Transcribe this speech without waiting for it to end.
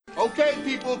Okay,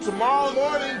 people, tomorrow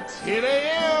morning, 10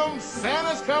 a.m.,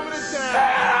 Santa's coming to town.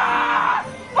 Santa!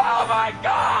 Oh, my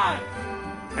God!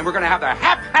 And we're gonna have the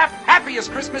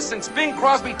happiest Christmas since Bing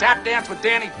Crosby tap danced with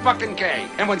Danny fucking Kaye.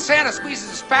 And when Santa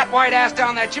squeezes his fat white ass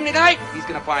down that chimney tonight, he's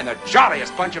gonna find the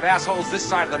jolliest bunch of assholes this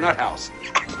side of the nut house.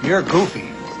 You're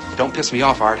goofy. Don't piss me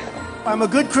off, Art. I'm a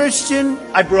good Christian.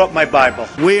 I brought my Bible.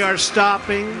 We are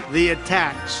stopping the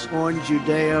attacks on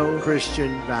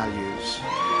Judeo-Christian values.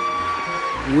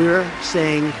 We're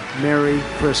saying Merry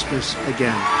Christmas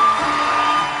again.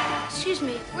 Excuse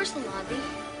me, where's the lobby?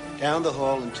 Down the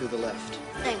hall and to the left.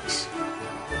 Thanks.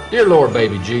 Dear Lord,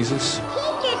 baby Jesus.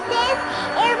 Teacher says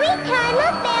every time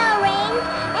a bell rings,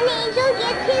 an angel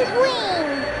gets his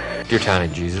wings. Dear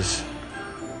tiny Jesus,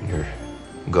 your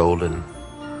golden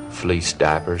fleece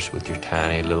diapers with your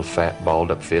tiny little fat balled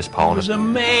up fist pawing. He was a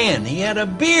man. He had a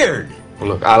beard. Well,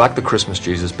 look, I like the Christmas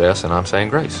Jesus best, and I'm saying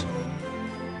grace.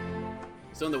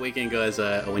 So on the weekend, guys,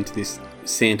 I went to this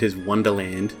Santa's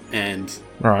Wonderland, and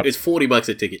Right. it was $40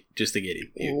 a ticket just to get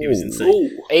in. It was insane. Ooh.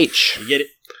 Each. You get it.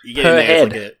 You get Per in there.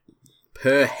 head. It's like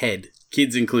per head,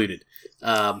 kids included.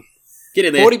 Get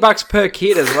in there. $40 per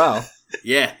kid as well.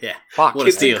 Yeah. Fuck. What a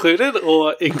Kids steal. included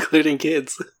or including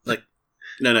kids?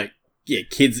 No. Yeah,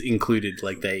 kids included.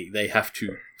 Like they have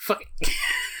to. Fuck.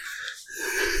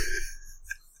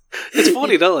 It's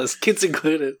 $40, kids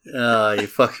included. Oh, you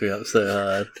fucked me up so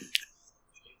hard.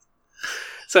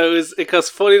 So it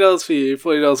costs $40 for you,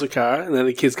 $40 for Cara, and then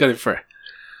the kids got it free.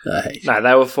 I hate you. No,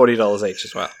 they were $40 each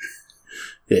as well.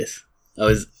 Yes. I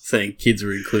was saying kids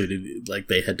were included. Like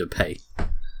they had to pay.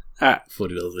 Alright.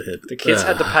 $40 a head. The kids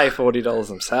had to pay $40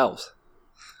 themselves.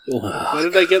 Where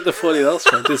did they get the $40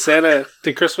 from?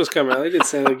 Did Christmas come early? Did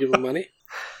Santa give them money?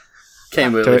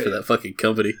 Came early for that fucking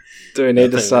company. Do we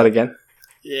need to start again?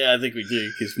 Yeah, I think we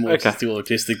do, because Morgs is too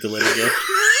autistic to let it go.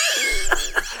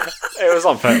 It was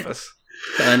on purpose.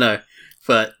 I know,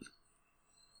 but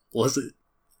was it?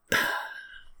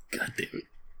 God damn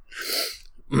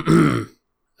it.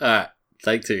 Alright,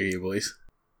 take two here, boys.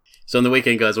 So on the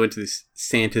weekend, guys, I went to this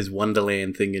Santa's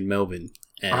Wonderland thing in Melbourne.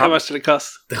 And How much did it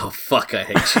cost? Oh, fuck, I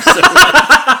hate you so much.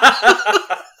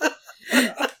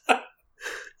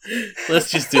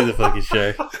 Let's just do the fucking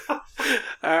show.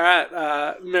 Alright,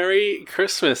 Merry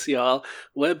Christmas, y'all.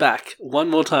 We're back one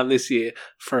more time this year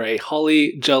for a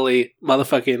holly jolly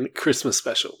motherfucking Christmas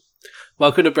special.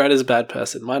 Welcome to Brad is a Bad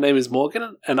Person. My name is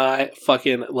Morgan, and I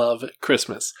fucking love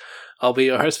Christmas. I'll be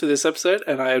your host for this episode,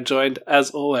 and I am joined,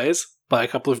 as always, by a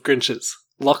couple of Grinches.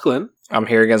 Lachlan. I'm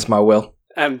here against my will.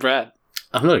 And Brad.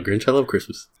 I'm not a Grinch, I love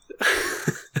Christmas.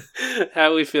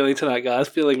 How are we feeling tonight, guys?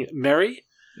 Feeling merry?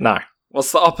 No.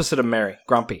 What's the opposite of merry?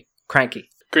 Grumpy. Cranky.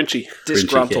 Grinchy.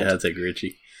 Disgruntled. Yeah, I'd say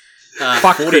Grinchy.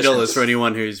 Fuck $40 Christmas. for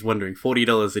anyone who's wondering.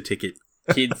 $40 a ticket.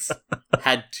 Kids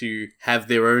had to have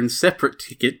their own separate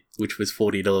ticket, which was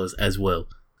 $40 as well.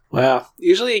 Wow.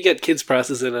 Usually you get kids'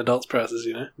 prices and adults' prices,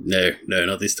 you know? No,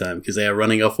 not this time, because they are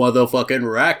running off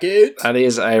motherfucking racket. That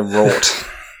is a rort.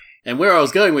 And where I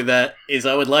was going with that is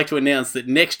I would like to announce that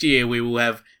next year we will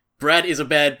have Brad is a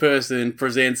Bad Person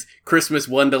presents Christmas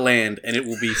Wonderland, and it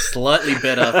will be slightly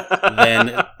better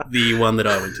than the one that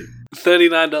I went to.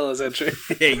 $39 entry.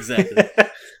 Exactly.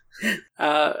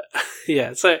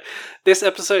 Yeah, so this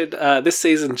episode, this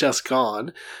season just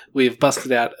gone, we've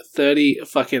busted out 30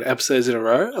 fucking episodes in a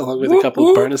row, along with a couple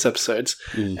of bonus episodes.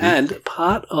 Mm-hmm. And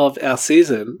part of our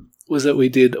season was that we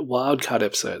did wildcard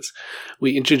episodes.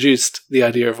 We introduced the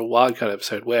idea of a wildcard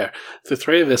episode where the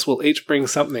three of us will each bring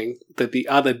something that the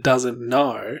other doesn't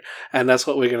know, and that's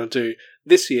what we're going to do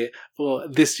this year for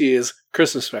this year's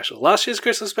Christmas special. Last year's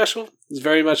Christmas special was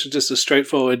very much just a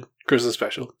straightforward Christmas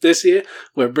special. This year,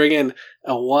 we're bringing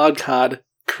a wildcard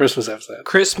Christmas episode.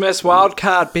 Christmas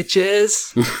wildcard,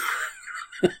 bitches.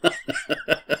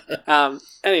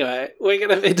 Anyway, we're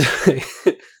going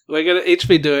to each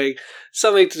be doing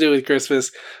something to do with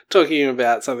Christmas, talking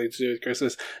about something to do with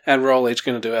Christmas, and we're all each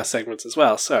going to do our segments as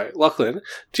well. So, Lachlan,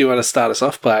 do you want to start us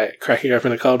off by cracking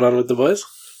open a cold one with the boys?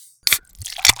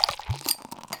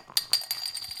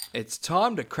 It's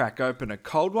time to crack open a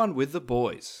cold one with the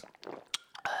boys.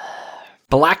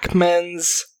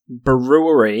 Blackman's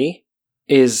Brewery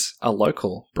is a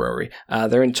local brewery.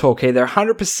 They're in Torquay. They're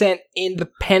 100%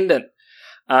 independent.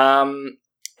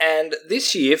 And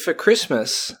this year, for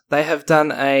Christmas, they have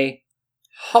done a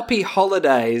Hoppy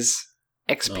Holidays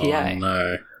XPA. Oh,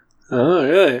 no. Oh,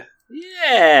 really?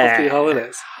 Yeah. Hoppy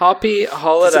Holidays. Hoppy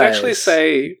Holidays.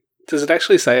 Does it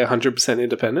actually say 100%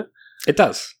 independent? It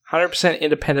does. 100%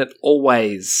 independent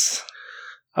always.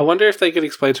 I wonder if they could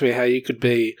explain to me how you could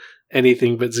be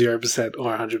anything but 0%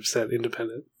 or 100%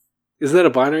 independent. Isn't that a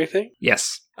binary thing?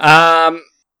 Yes.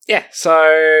 yeah,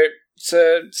 so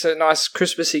it's a nice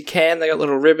Christmassy can. They got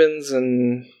little ribbons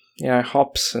and,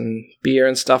 hops and beer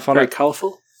and stuff on Very it.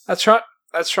 colourful. That's right.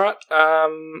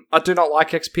 I do not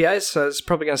like XPAs, so it's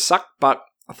probably going to suck, but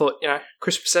I thought,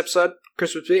 Christmas episode,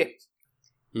 Christmas beer.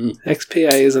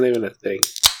 XPA isn't even a thing.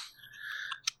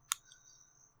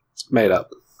 It's made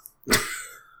up.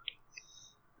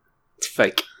 It's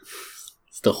fake.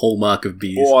 It's the hallmark of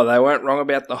beers. Oh, they weren't wrong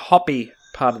about the hoppy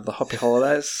part of the hoppy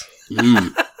holidays.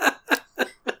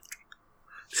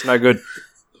 It's no good.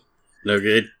 No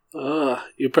good. Oh,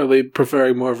 you're probably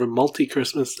preferring more of a multi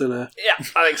Christmas than a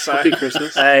I think so. happy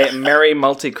Christmas. A merry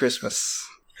multi Christmas.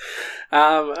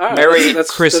 All right, Merry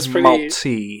that's Chris pretty-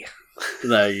 multi.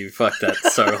 No, you fucked that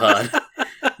so hard.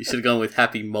 You should have gone with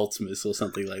Happy Maltmas or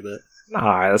something like that. No,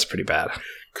 that's pretty bad.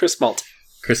 Chris Malt.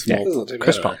 Chris Yeah, Malt. that's not too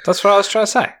Chris bad. Malt. That's what I was trying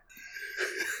to say.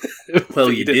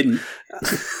 Well, you didn't.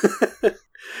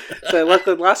 So like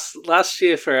the last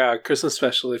year for our Christmas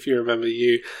special, if you remember,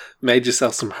 you made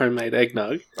yourself some homemade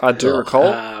eggnog. I do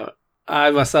recall.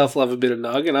 I myself love a bit of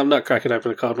nog, and I'm not cracking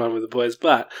open a cold one with the boys,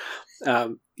 but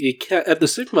you can at the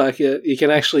supermarket you can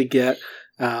actually get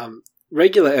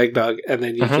regular eggnog, and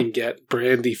then you can get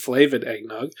brandy flavored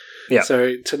eggnog. Yeah.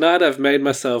 So tonight I've made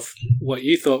myself what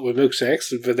you thought were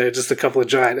milkshakes, but they're just a couple of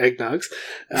giant eggnogs.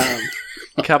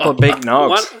 A couple of big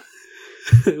nogs.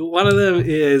 One of them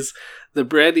is the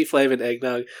brandy flavored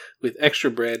eggnog with extra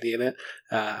brandy in it,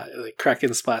 like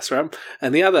Kraken spice rum,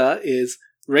 and the other is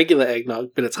regular eggnog,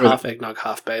 but it's half eggnog,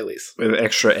 half Baileys. With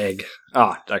extra egg.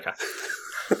 Oh, okay.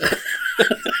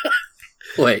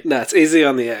 Wait. No, it's easy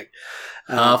on the egg.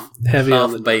 Heavy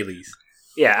on the Baileys.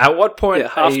 Yeah, at what point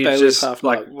half are you Baileys, just half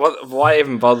like, nog. why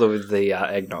even bother with the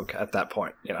eggnog at that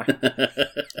point,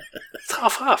 It's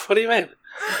half. What do you mean?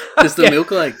 Does the milk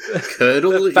like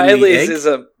curdle in Baileys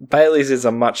the egg? Baileys is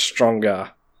a much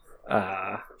stronger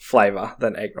flavour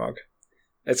than eggnog.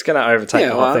 It's going to overtake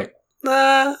the whole thing.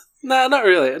 Nah, not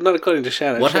really. Not according to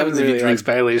Shannon. What Shannon happens if you really drink likes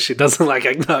Baileys? She doesn't like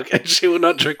eggnog, and she will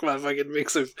not drink my fucking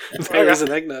mix of Baileys and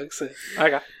eggnog. So.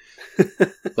 Okay.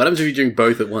 What happens if you drink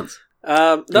both at once?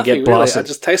 Nothing get really. blasted. I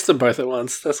just taste them both at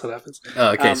once. That's what happens.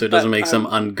 Oh, okay, so it doesn't but, make some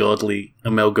ungodly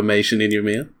amalgamation in your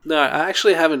meal? No, I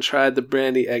actually haven't tried the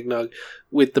brandy eggnog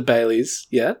with the Baileys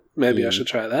yet. Maybe I should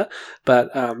try that.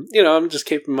 But, I'm just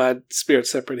keeping my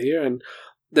spirits separate here, and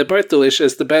they're both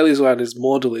delicious. The Baileys one is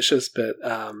more delicious, but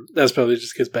that's probably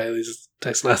just because Baileys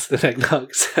tastes nicer than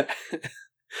eggnog. So.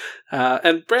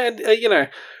 And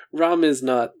rum is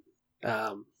not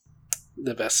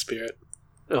the best spirit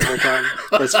of all time,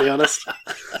 let's be honest.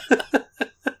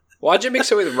 Why'd you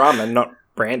mix it with rum and not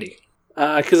brandy?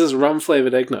 Because it's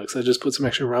rum-flavoured eggnog, so I just put some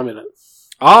extra rum in it.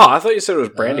 Oh, I thought you said it was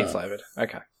brandy flavoured.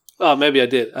 Okay. Oh, maybe I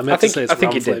did. I meant to say it's I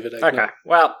think you rum-flavoured did. eggnog. Okay.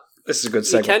 Well, this is a good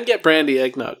You segue. can get brandy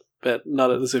eggnog, but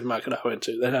not at the supermarket I went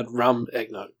to. They had rum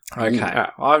eggnog. Okay.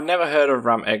 Well, I've never heard of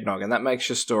rum eggnog, and that makes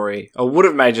your story, or would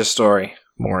have made your story,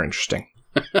 more interesting.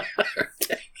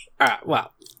 Alright,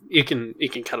 well, you can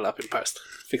cut it up in post.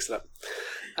 Fix it up.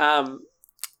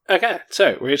 Okay,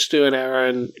 so we're each doing our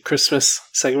own Christmas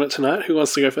segment tonight. Who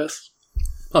wants to go first?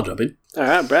 I'll jump in.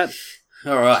 Alright, Brad.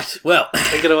 Alright, well.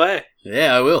 Take it away.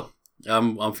 Yeah, I will.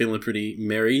 I'm feeling pretty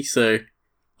merry, so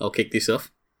I'll kick this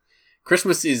off.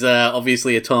 Christmas is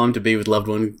obviously a time to be with loved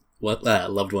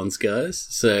ones, guys.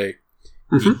 So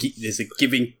there's a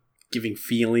giving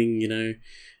feeling,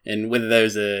 and whether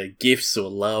those are gifts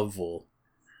or love or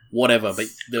whatever. But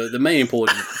the main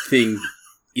important thing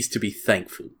is to be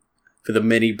thankful for the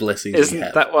many blessings we have.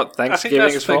 Isn't that what Thanksgiving I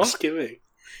think is that's for? Thanksgiving.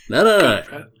 No.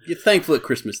 You're thankful at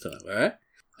Christmas time, all right?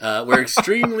 We're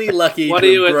extremely lucky What to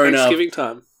are you have at grown up. Thanksgiving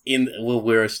time?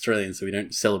 We're Australian, so we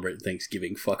don't celebrate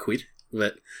Thanksgiving. Fuckwit.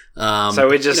 But So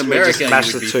we just mash you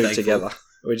the would be two thankful. together.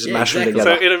 We just Yeah, mash exactly. them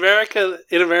So together.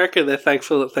 in America, they're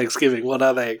thankful at Thanksgiving. What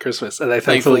are they at Christmas? Are they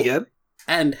thankful again?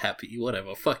 And happy,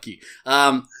 whatever. Fuck you.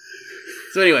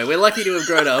 So anyway, we're lucky to have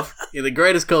grown up in the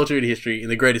greatest culture in history, in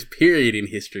the greatest period in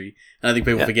history. And I think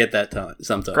people forget that time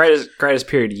sometimes. Greatest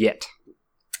period yet.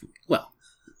 Well,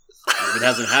 if it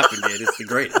hasn't happened yet, it's the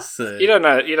greatest. You don't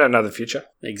know the future.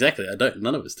 Exactly, I don't.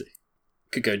 None of us do.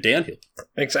 Could go downhill.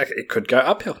 Exactly. It could go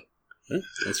uphill. Yeah,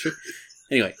 that's true.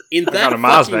 Anyway, in Gone that to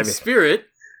Mars, fucking baby. spirit,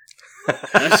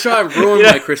 I try and ruin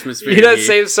my Christmas spirit. You don't here.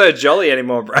 seem so jolly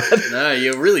anymore, Brad. No,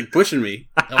 you're really pushing me.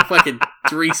 I'm fucking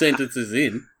 3 sentences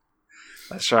in.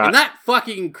 That's right. In that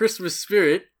fucking Christmas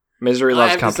spirit, Misery I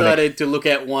loves have company. decided to look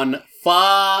at one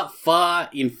far, far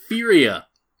inferior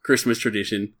Christmas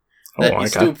tradition that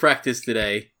is still practiced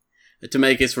today to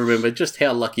make us remember just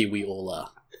how lucky we all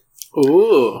are.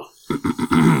 Ooh.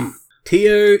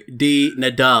 Tio de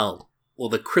Nadal, or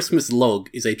the Christmas log,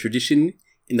 is a tradition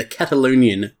in the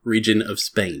Catalonian region of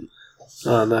Spain.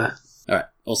 Oh, no. Alright,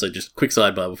 also just quick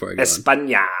sidebar before I go on.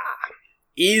 España.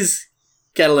 Is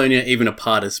Catalonia even a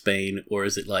part of Spain, or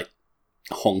is it like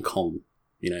Hong Kong?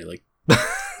 You know, like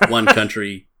one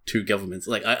country, two governments.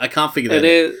 Like, I can't figure that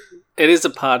out. It is a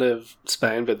part of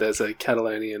Spain, but there's a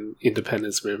Catalonian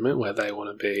independence movement where they want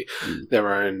to be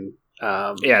their own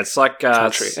It's like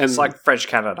country. it's like French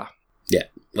Canada. Yeah,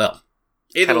 well,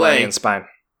 either Catalonian way, Spain.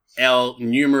 our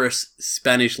numerous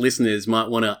Spanish listeners might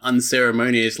want to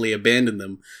unceremoniously abandon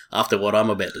them after what I'm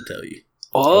about to tell you.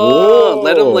 Oh,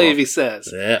 let them leave, he says.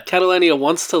 Yeah. Catalonia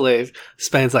wants to leave.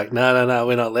 Spain's like, no,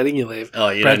 we're not letting you leave. Oh,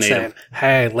 you Brad's don't need saying, them.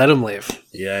 hey, let them leave.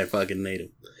 You don't fucking need them.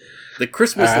 The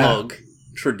Christmas log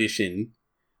tradition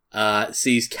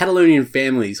sees Catalonian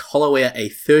families hollow out a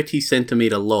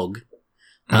 30-centimetre log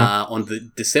on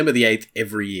December the 8th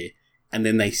every year. And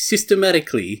then they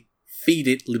systematically feed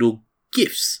it little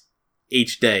gifts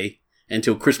each day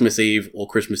until Christmas Eve or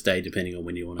Christmas Day, depending on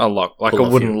when you want to. A log, like a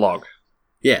wooden log.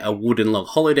 Yeah, a wooden log,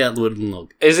 hollowed out wooden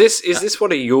log. Is this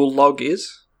what a Yule log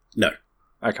is? No.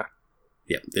 Okay.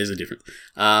 Yeah, there's a difference.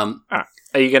 Are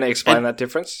you going to explain that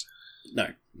difference? No,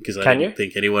 because I don't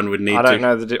think anyone would need to.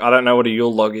 I don't know what a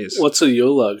Yule log is. What's a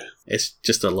Yule log? It's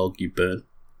just a log you burn.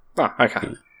 Oh,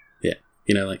 okay. Yeah,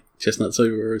 you know, like chestnuts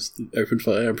over open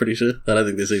fire. I'm pretty sure. I don't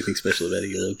think there's anything special about a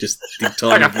Yule log. Just the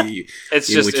time of year. It's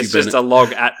just a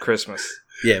log at Christmas.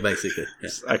 Yeah, basically. Yeah.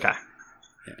 Okay.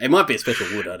 Yeah. It might be a special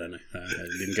wood. I don't know. I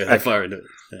didn't go that far into it.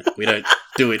 Yeah, we don't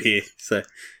do it here. So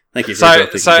thank you.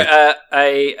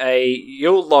 A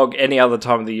Yule log any other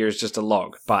time of the year is just a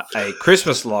log, but a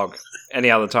Christmas log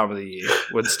any other time of the year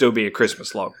would still be a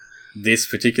Christmas log. This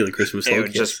particular Christmas log, it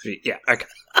would just be okay.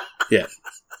 Yeah.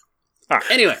 All right.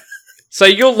 Anyway, so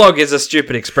Yule log is a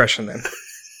stupid expression then.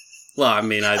 Well, I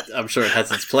mean, I'm sure it has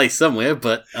its place somewhere,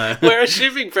 but... We're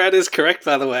assuming Brad is correct,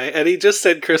 by the way, and he just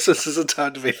said Christmas is a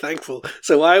time to be thankful.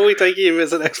 So why are we taking him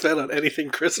as an expert on anything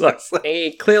Christmas? Look,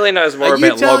 he clearly knows more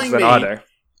about logs than I do.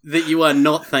 That you are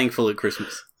not thankful at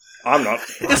Christmas? I'm not.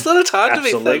 It's not a time to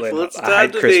be thankful. Not. It's a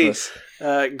time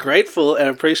to be grateful and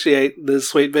appreciate the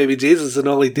sweet baby Jesus and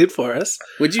all he did for us.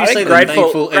 Would you say that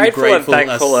thankful and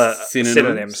grateful are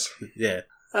synonyms? Yeah.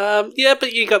 Yeah,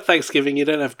 but you got Thanksgiving. You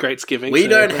don't have Greatsgiving. We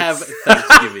don't have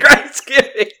Thanksgiving.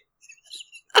 Greatsgiving.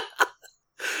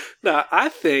 No, I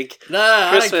think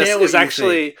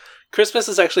Christmas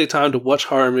is actually a time to watch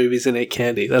horror movies and eat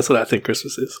candy. That's what I think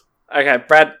Christmas is. Okay,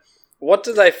 Brad, what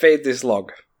do they feed this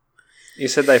log? You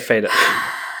said they feed it.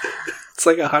 It's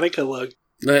like a Hanukkah log.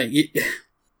 No,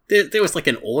 there was like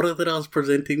an order that I was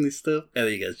presenting this stuff, and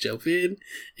then you guys jump in,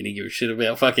 and you give a shit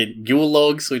about fucking Yule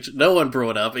logs, which no one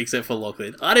brought up except for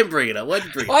Lachlan. I didn't bring it up. Why'd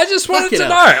you bring it up? I just wanted to know.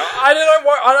 I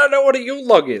don't know what a Yule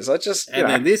log is.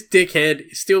 Then this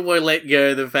dickhead still won't let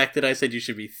go of the fact that I said you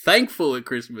should be thankful at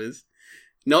Christmas,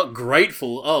 not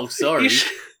grateful. Oh, sorry. You should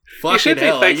be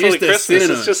thankful at Christmas.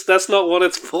 It's just that's not what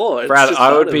it's for. Brad,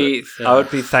 I would be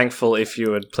thankful if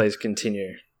you would please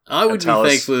continue. I would be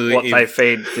thankful what they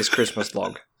feed this Christmas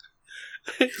log.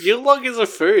 Yule log is a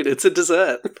food. It's a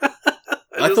dessert.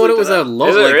 I thought it was a log.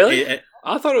 Is it really?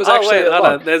 I thought it was actually a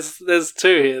log. No. There's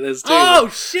two here. There's two. Oh,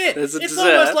 shit. There's a it's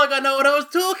dessert. Almost like I know what I was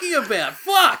talking about.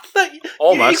 Fuck.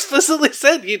 You explicitly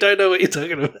said you don't know what you're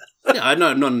talking about. Yeah, I know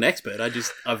I'm not an expert.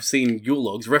 I've seen Yule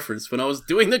logs referenced when I was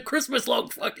doing the Christmas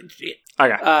log fucking shit.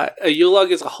 Okay. A Yule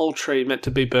log is a whole tree meant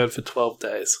to be burned for 12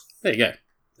 days. There you go.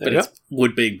 But it's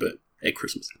wood being burnt at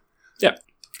Christmas. Yeah.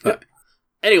 Right.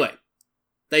 Anyway,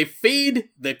 they feed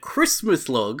the Christmas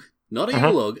log, not a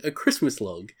Yule log, a Christmas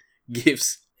log,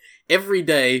 gifts every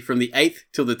day from the 8th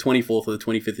till the 24th or the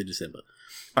 25th of December.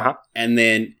 And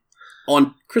then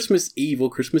on Christmas Eve or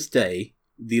Christmas Day,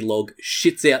 the log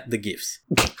shits out the gifts.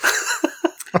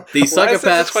 These Why psychopaths.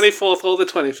 is it the 24th or the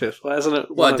 25th? Why isn't it?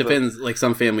 Well, it depends. Like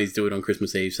some families do it on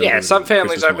Christmas Eve. Some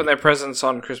families open their presents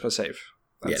on Christmas Eve.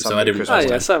 So I didn't.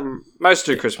 Most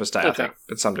do Christmas Day, I think,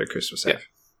 but some do Christmas Eve.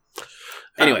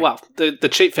 Anyway, well, the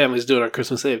cheap families do it on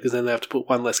Christmas Eve because then they have to put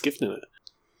one less gift in it.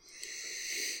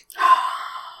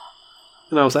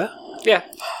 You know what I'm saying? Yeah.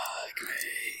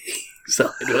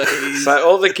 Sideways. So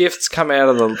all the gifts come out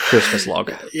of the Christmas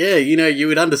log. Yeah, you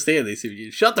would understand this if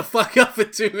you shut the fuck up for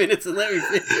 2 minutes and let me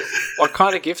finish. What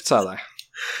kind of gifts are they?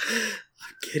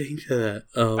 I'm getting to that.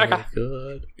 Oh my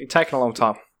god. You're taking a long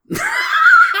time.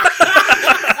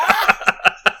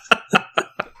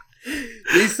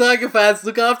 These psychopaths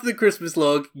look after the Christmas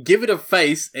log, give it a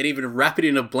face, and even wrap it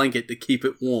in a blanket to keep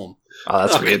it warm. Oh,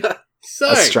 that's weird. So,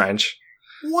 that's strange.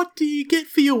 What do you get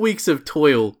for your weeks of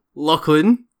toil,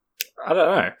 Lachlan? I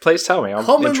don't know. Please tell me. I'm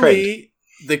Commonly, intrigued.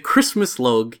 the Christmas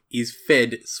log is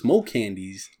fed small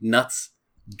candies, nuts,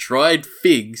 dried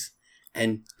figs,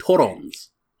 and torrons,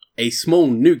 a small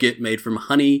nougat made from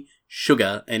honey,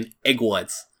 sugar, and egg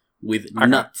whites with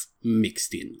nuts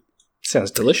mixed in.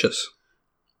 Sounds delicious.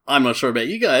 I'm not sure about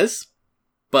you guys,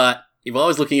 but if I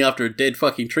was looking after a dead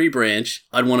fucking tree branch,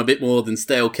 I'd want a bit more than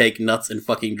stale cake, nuts, and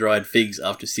fucking dried figs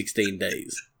after 16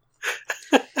 days.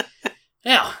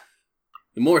 Now,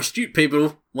 the more astute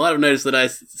people might have noticed that I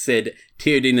said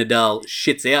Teo de Nadal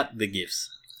shits out the gifts.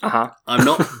 Uh-huh. I'm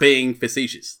not being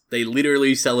facetious. They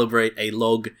literally celebrate a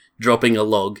log dropping a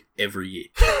log every year.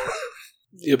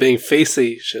 You're being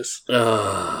facetious.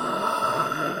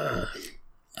 I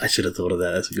should have thought of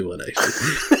that. That's a good one,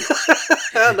 actually.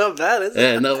 Not bad, is it?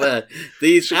 Yeah, not bad.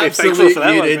 These Should be thankful absolute for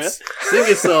that one, units sing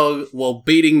a song while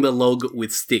beating the log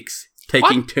with sticks,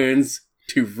 taking turns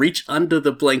to reach under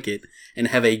the blanket and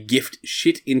have a gift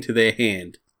shit into their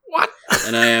hand. What?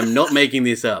 And I am not making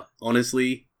this up.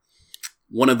 Honestly,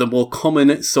 one of the more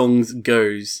common songs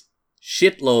goes,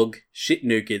 shit log, shit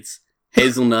nougats,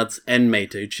 hazelnuts, and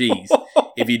mato cheese.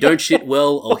 If you don't shit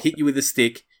well, I'll hit you with a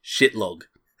stick, shit log.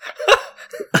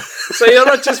 So you're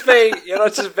not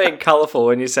just being colourful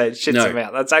when you say it shits them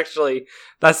out. That's actually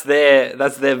that's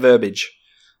their verbiage.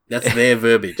 That's their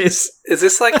verbiage. Is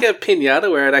this like a pinata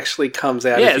where it actually comes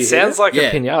out? Yeah, it sounds like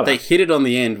a pinata. They hit it on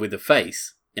the end with the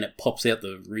face, and it pops out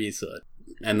the rear side.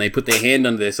 And they put their hand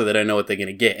under there so they don't know what they're going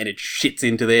to get, and it shits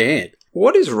into their hand.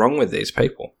 What is wrong with these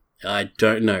people? I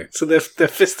don't know. So they're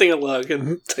fisting a log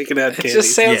and taking out candy. It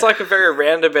just sounds like a very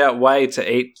roundabout way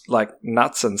to eat like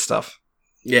nuts and stuff.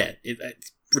 Yeah,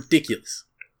 it's ridiculous.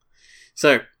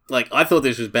 So, I thought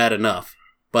this was bad enough,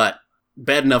 but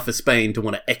bad enough for Spain to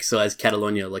want to excise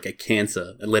Catalonia like a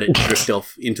cancer and let it drift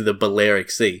off into the Balearic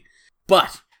Sea.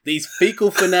 But these fecal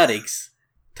fanatics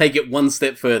take it one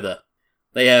step further.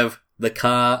 They have the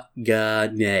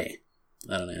Carganye.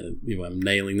 I don't know if I'm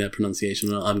nailing that pronunciation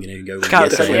or not. I'm going to go with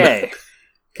Carganye.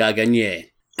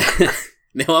 Carganye.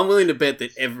 Now, I'm willing to bet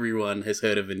that everyone has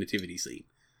heard of a nativity scene.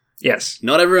 Yes.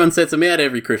 Not everyone sets them out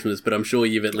every Christmas, but I'm sure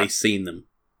you've at least seen them.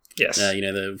 Yes.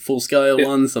 The full-scale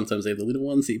ones, sometimes they have the little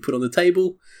ones that you put on the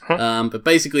table. Huh. But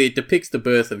basically, it depicts the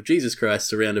birth of Jesus Christ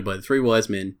surrounded by the three wise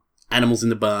men, animals in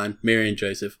the barn, Mary and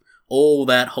Joseph, all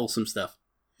that wholesome stuff.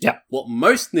 Yeah. What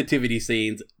most nativity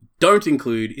scenes don't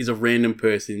include is a random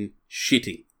person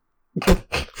shitting.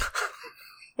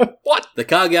 What? The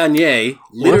Carganye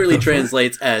literally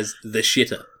translates as the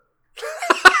shitter.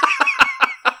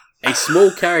 A small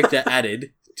character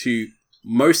added to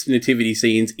most nativity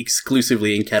scenes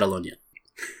exclusively in Catalonia.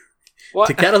 What?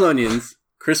 To Catalonians,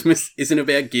 Christmas isn't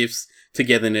about gifts,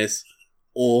 togetherness,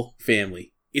 or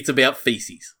family. It's about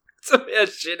feces. It's about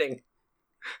shitting.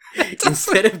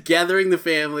 Instead of gathering the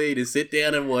family to sit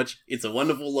down and watch It's a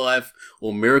Wonderful Life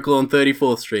or Miracle on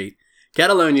 34th Street,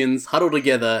 Catalonians huddle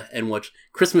together and watch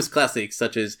Christmas classics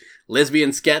such as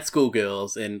Lesbian Scat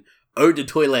Schoolgirls and Ode to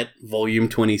Toilette Volume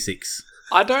 26.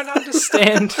 I don't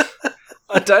understand.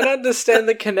 I don't understand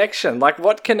the connection. Like,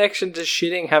 what connection does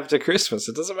shitting have to Christmas?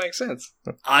 It doesn't make sense.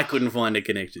 I couldn't find a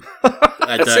connection.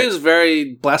 It seems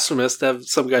very blasphemous to have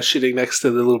some guy shitting next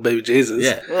to the little baby Jesus.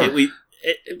 Yeah.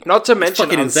 Not to mention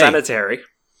fucking unsanitary.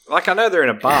 Like, I know they're in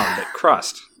a barn, but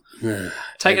Christ.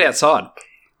 Take it outside.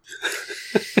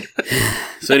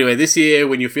 So anyway, this year,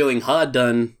 when you're feeling hard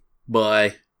done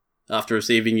by after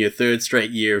receiving your third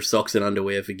straight year of socks and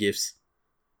underwear for gifts,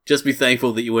 just be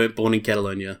thankful that you weren't born in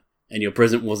Catalonia and your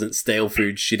present wasn't stale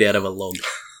food shit out of a log.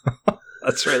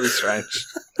 That's really strange.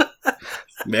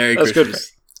 Merry That's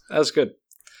Christmas. Good. That was good.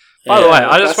 By the way,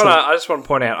 I just want to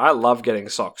point out, I love getting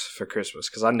socks for Christmas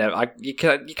because you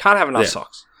can't have enough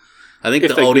socks. I think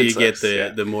the older you get,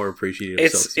 the more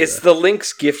appreciative socks. It's the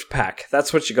Lynx gift pack.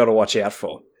 That's what you got to watch out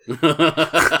for. You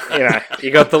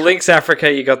got the Lynx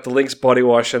Africa, you got the Lynx body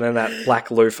wash, and then that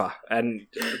black loofah. And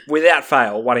without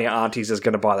fail, one of your aunties is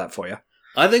going to buy that for you.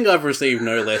 I think I've received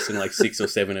no less than 6 or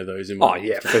 7 of those in my life. Oh,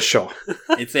 yeah, for sure.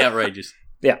 It's outrageous.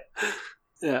 Yeah.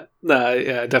 Yeah. No,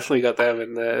 I definitely got them.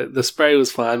 And the spray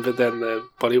was fine, but then the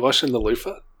body wash and the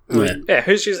loofah. Yeah,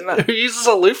 who's using that? Who uses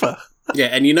a loofah? Yeah,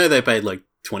 and they paid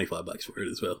 $25 for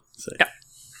it as well. So.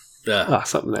 Yeah.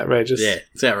 Something outrageous. Yeah,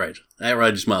 it's outrageous.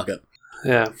 Outrageous markup.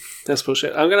 Yeah, that's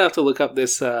bullshit. I'm going to have to look up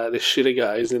this shitter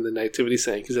guy who's in the nativity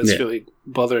scene because that's really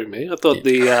bothering me. I thought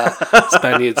the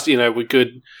Spaniards,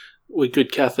 were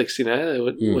good Catholics, they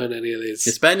weren't any of these.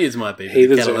 The Spaniards might be, but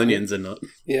the Catalonians are not.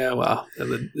 Yeah, well,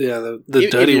 the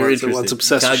dirty ones, the ones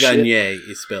obsessed with shit. Carganye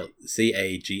is spelled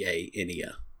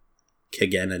Cagane.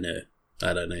 Caganano.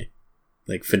 I don't know,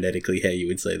 phonetically how you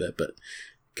would say that, but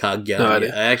Carganye. No,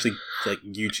 I actually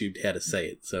YouTubed how to say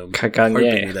it, so I'm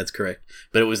hoping that's correct.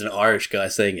 But it was an Irish guy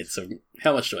saying it, so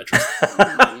how much do I trust?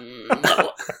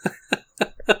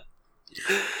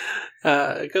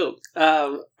 Cool.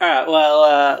 All right.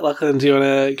 Well, Lachlan, do you want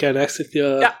to go next with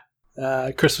your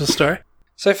Christmas story?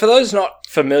 So, for those not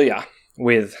familiar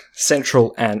with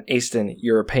Central and Eastern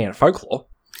European folklore,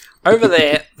 over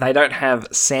there they don't have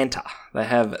Santa; they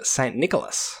have Saint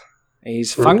Nicholas.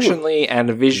 He's functionally and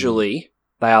visually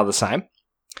they are the same.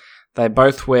 They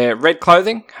both wear red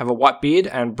clothing, have a white beard,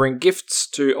 and bring gifts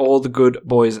to all the good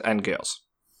boys and girls.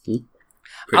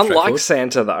 Unlike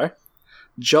Santa, though,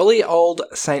 jolly old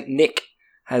Saint Nick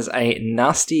has a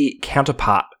nasty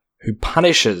counterpart who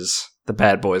punishes the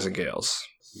bad boys and girls.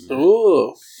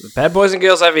 Ooh. The bad boys and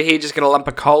girls over here just get a lump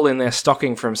of coal in their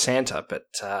stocking from Santa, but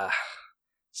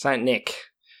Saint Nick,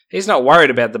 he's not worried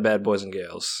about the bad boys and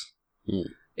girls.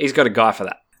 He's got a guy for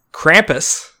that.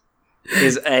 Krampus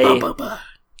is a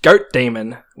goat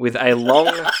demon with a long,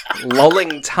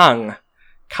 lolling tongue,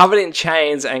 covered in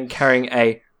chains and carrying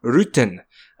a ruten,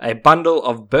 a bundle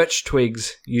of birch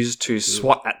twigs used to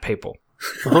swat at people.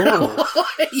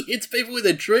 He hits people with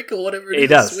a trick or whatever it is. He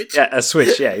does. Switch. Yeah, a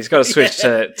switch. Yeah, he's got a switch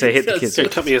to hit the kids.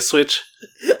 Cut me a switch.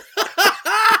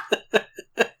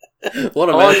 What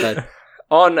about that?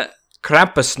 On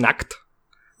Krampusnacht,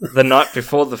 the night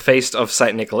before the feast of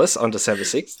St. Nicholas on December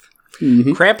 6th,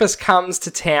 Krampus comes to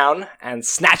town and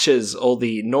snatches all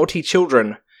the naughty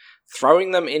children, throwing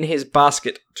them in his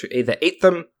basket to either eat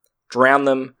them, drown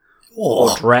them,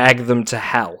 or drag them to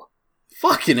hell.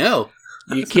 Fucking hell.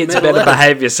 You kids better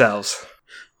behave yourselves.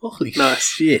 Holy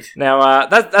shit. Now,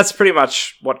 that's pretty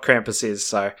much what Krampus is,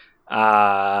 so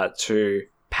to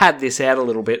pad this out a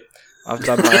little bit, I've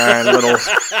done my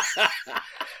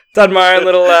own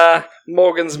little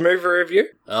Morgan's movie review.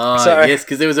 Oh, yes,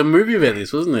 because there was a movie about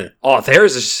this, wasn't there? Oh, there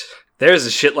is a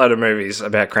shitload of movies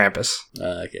about Krampus.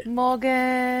 Okay.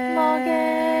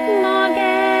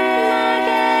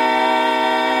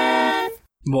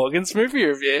 Morgan's movie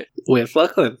review with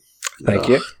Lachlan. Thank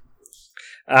you.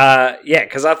 Yeah,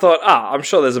 because I thought, I'm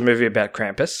sure there's a movie about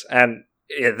Krampus, and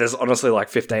there's honestly like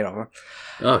 15 of them.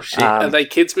 Oh, shit. Are they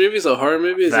kids' movies or horror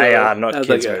movies? They are not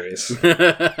kids' movies.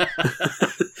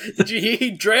 Did you hear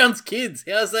he drowns kids?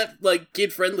 How's that, like,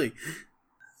 kid-friendly?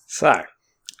 So,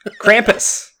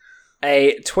 Krampus,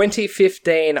 a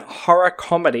 2015 horror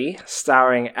comedy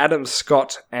starring Adam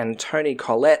Scott and Toni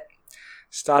Collette,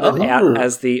 started out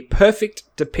as the perfect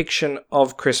depiction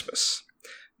of Christmas.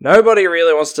 Nobody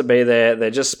really wants to be there. They're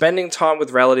just spending time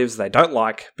with relatives they don't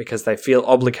like because they feel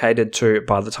obligated to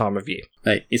by the time of year.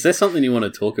 Hey, is there something you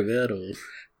want to talk about? Or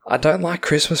I don't like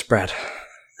Christmas, Brad.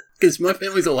 Because my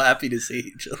family's all happy to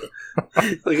see each other.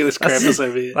 Look at this Krampus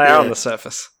over here. They are on the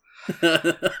surface.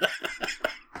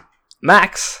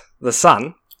 Max, the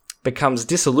son, becomes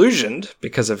disillusioned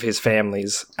because of his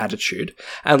family's attitude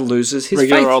and loses his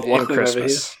faith in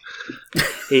Christmas.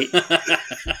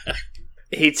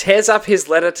 He tears up his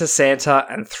letter to Santa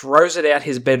and throws it out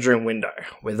his bedroom window,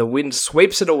 where the wind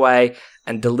sweeps it away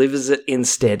and delivers it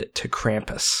instead to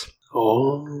Krampus.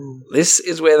 Oh. This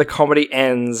is where the comedy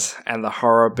ends and the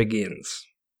horror begins.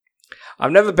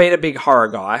 I've never been a big horror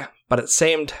guy, but it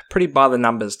seemed pretty by the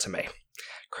numbers to me.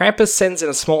 Krampus sends in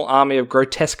a small army of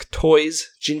grotesque toys,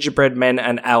 gingerbread men,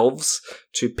 and elves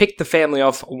to pick the family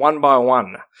off one by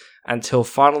one, until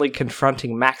finally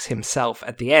confronting Max himself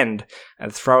at the end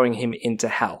and throwing him into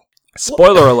hell.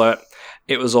 Spoiler alert,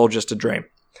 it was all just a dream.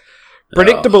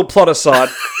 Predictable plot aside,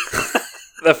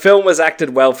 the film was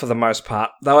acted well for the most part,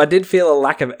 though I did feel a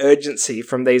lack of urgency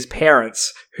from these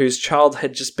parents whose child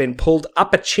had just been pulled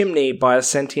up a chimney by a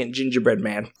sentient gingerbread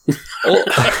man.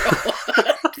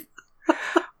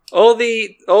 All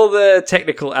the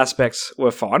technical aspects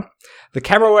were fine. The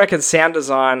camera work and sound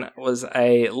design was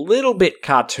a little bit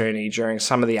cartoony during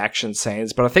some of the action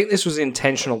scenes, but I think this was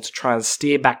intentional to try and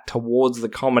steer back towards the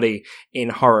comedy in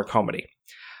horror comedy.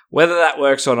 Whether that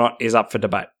works or not is up for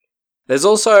debate. There's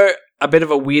also a bit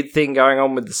of a weird thing going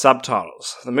on with the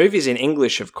subtitles. The movie's in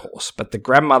English, of course, but the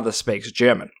grandmother speaks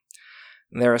German.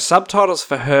 And there are subtitles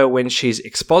for her when she's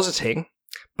expositing,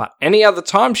 but any other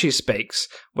time she speaks,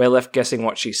 we're left guessing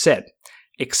what she said.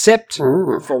 Except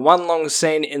for one long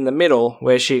scene in the middle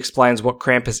where she explains what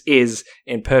Krampus is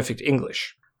in perfect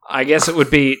English. I guess it would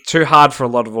be too hard for a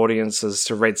lot of audiences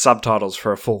to read subtitles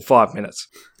for a full 5 minutes.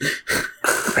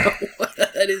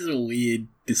 That is a weird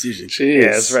decision. Jeez.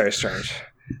 Yeah, it's very strange.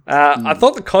 I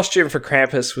thought the costume for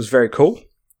Krampus was very cool.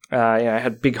 It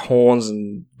had big horns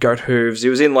and goat hooves. He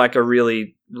was in like a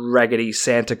really raggedy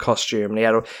Santa costume.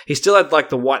 And he still had like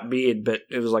the white beard, but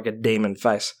it was like a demon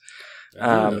face.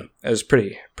 It was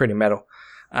pretty metal.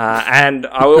 And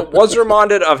I was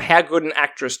reminded of how good an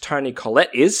actress Toni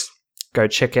Collette is. Go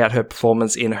check out her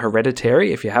performance in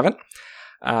Hereditary if you haven't.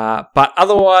 But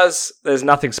otherwise, there's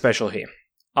nothing special here.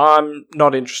 I'm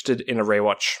not interested in a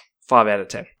rewatch. 5 out of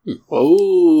 10.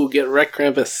 Oh, get wrecked,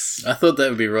 Krampus. I thought that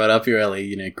would be right up your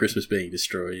alley, Christmas being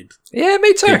destroyed. Yeah,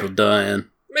 me too. People dying.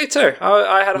 Me too.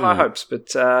 I had high hopes, but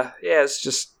it's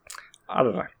just, I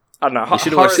don't know.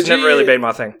 Horror's never really been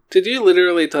my thing. Did you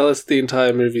literally tell us the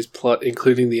entire movie's plot,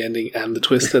 including the ending and the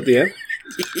twist at the end?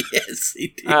 Yes, he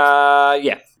did.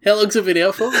 Yeah. How long's it been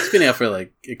out for? It's been out for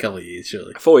like a couple of years,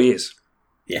 surely. 4 years.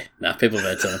 Yeah, people have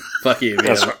had time. Fuck you.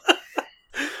 That's right.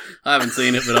 I haven't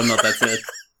seen it, but I'm not that sad.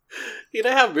 You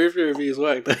know how movie reviews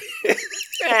work, don't you?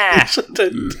 Yeah.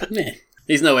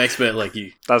 He's no expert like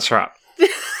you. That's right.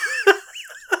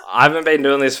 I haven't been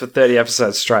doing this for 30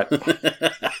 episodes straight.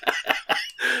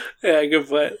 Yeah, good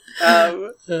point.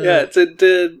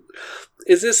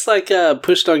 Is this like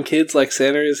pushed on kids like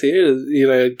Santa is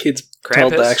here? Kids Krampus?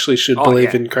 told they actually should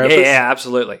believe in Krampus? Yeah,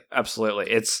 absolutely.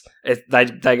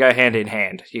 They go hand in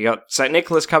hand. You got St.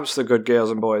 Nicholas comes for the good girls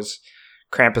and boys.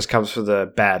 Krampus comes for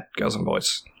the bad girls and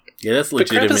boys. Yeah, that's But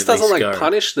legitimately Krampus doesn't scarring.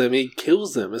 punish them; he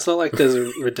kills them. It's not like there's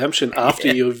a redemption after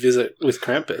you visit with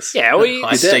Krampus. Yeah, well,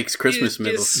 High stakes Christmas you're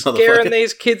medal. scaring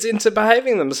these kids into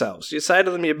behaving themselves. You say to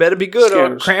them, "You better be good,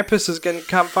 or Krampus is going to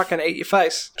come fucking eat your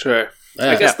face." True.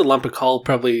 Yeah. I guess the lump of coal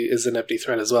probably is an empty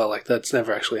threat as well. Like that's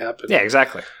never actually happened. Yeah,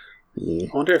 exactly. I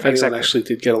wonder if anyone actually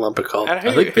did get a lump of coal. And I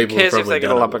think who people have cares if probably they get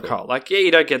a done lump it of coal? Like, yeah,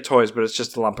 you don't get toys, but it's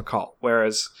just a lump of coal.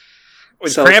 Whereas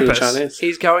with Sell it to the Krampus, Chinese.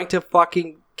 he's going to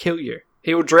fucking kill you.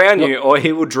 He will drown you, or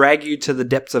he will drag you to the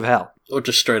depths of hell. Or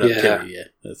just straight up kill you, yeah.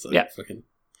 That's like fucking...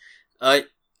 I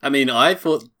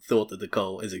thought that the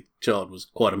coal as a child was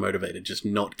quite a motivator, just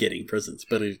not getting presents.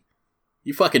 But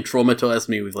you fucking traumatized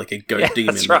me with like a goat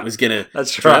demon that was going to...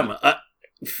 That's drama.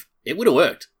 It would have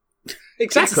worked. Exactly.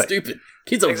 Kids are stupid.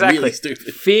 Kids are really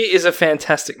stupid. Fear is a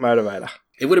fantastic motivator.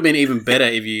 It would have been even better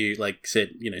if you like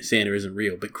said, Santa isn't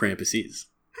real, but Krampus is.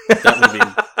 That would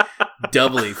have been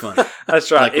doubly fun.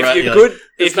 That's right. Like, if you're good,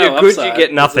 you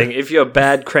get nothing. If you're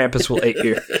bad, Krampus will eat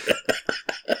you.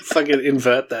 Fucking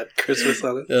invert that Christmas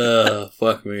on it. Oh,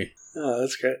 fuck me. Oh,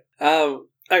 that's great.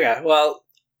 Okay, well,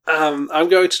 I'm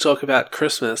going to talk about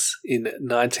Christmas in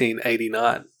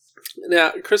 1989.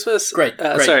 Now, Christmas. Great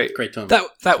time.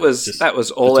 That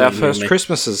was all our first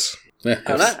Christmases. Yeah,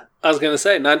 I was going to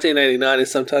say 1989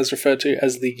 is sometimes referred to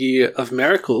as the year of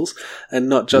miracles, and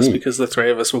not just because the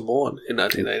three of us were born in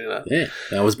 1989. Yeah,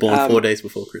 I was born 4 days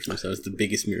before Christmas. That was the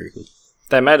biggest miracle.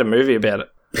 They made a movie about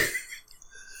it.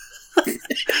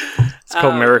 It's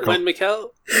called Miracle. When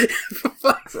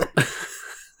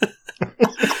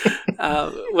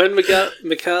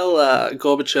Mikhail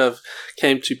Gorbachev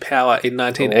came to power in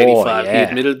 1985, he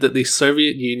admitted that the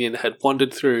Soviet Union had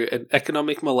wandered through an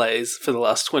economic malaise for the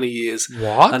last 20 years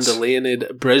under Leonid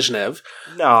Brezhnev,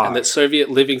 and that Soviet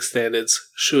living standards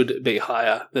should be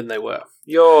higher than they were.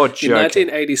 You're joking. In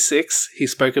 1986, he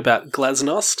spoke about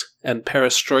glasnost and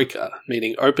perestroika,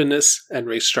 meaning openness and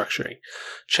restructuring.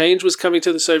 Change was coming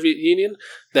to the Soviet Union.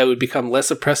 They would become less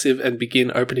oppressive and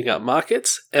begin opening up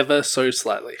markets, ever so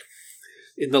slightly.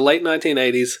 In the late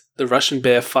 1980s, the Russian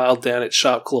bear filed down its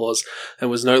sharp claws and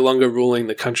was no longer ruling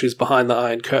the countries behind the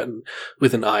Iron Curtain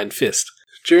with an iron fist.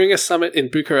 During a summit in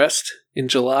Bucharest in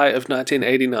July of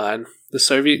 1989, the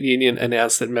Soviet Union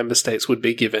announced that member states would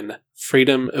be given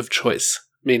freedom of choice,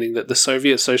 meaning that the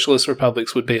Soviet Socialist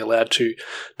republics would be allowed to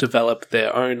develop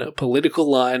their own political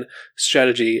line,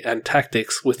 strategy, and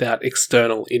tactics without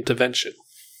external intervention.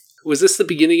 Was this the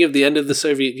beginning of the end of the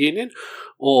Soviet Union,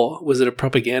 or was it a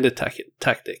propaganda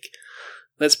tactic?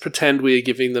 Let's pretend we are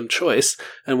giving them choice,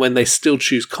 and when they still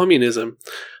choose communism,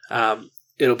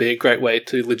 it'll be a great way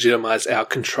to legitimize our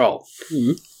control.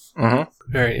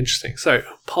 Very interesting. So,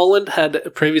 Poland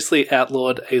had previously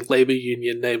outlawed a labor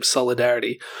union named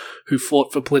Solidarity, who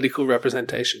fought for political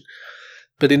representation.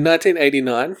 But in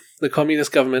 1989, the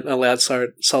communist government allowed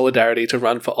Solidarity to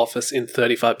run for office in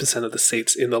 35% of the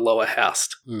seats in the lower house.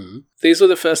 These were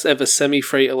the first ever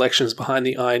semi-free elections behind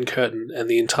the Iron Curtain, and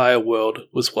the entire world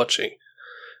was watching.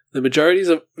 The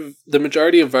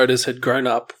majority of voters had grown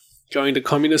up going to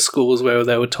communist schools where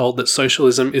they were told that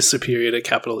socialism is superior to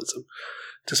capitalism.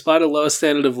 Despite a lower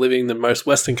standard of living than most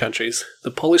Western countries, the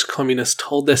Polish communists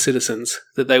told their citizens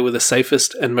that they were the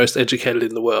safest and most educated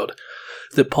in the world,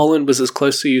 that Poland was as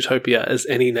close to utopia as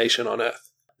any nation on earth.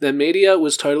 Their media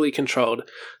was totally controlled.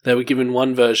 They were given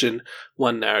one version,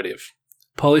 one narrative.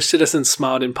 Polish citizens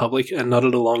smiled in public and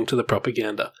nodded along to the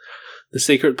propaganda. The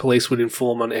secret police would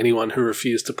inform on anyone who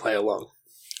refused to play along.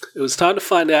 It was time to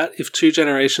find out if 2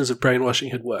 generations of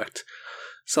brainwashing had worked.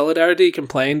 Solidarity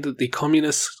complained that the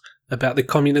communist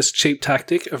cheap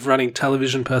tactic of running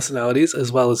television personalities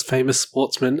as well as famous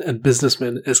sportsmen and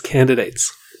businessmen as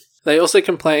candidates. They also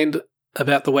complained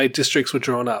about the way districts were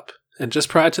drawn up. And just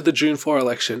prior to the June 4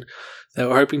 election, they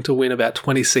were hoping to win about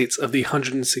 20 seats of the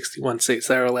 161 seats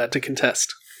they were allowed to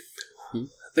contest.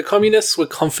 The communists were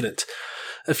confident.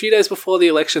 A few days before the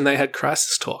election, they had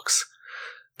crisis talks.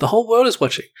 The whole world is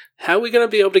watching. How are we going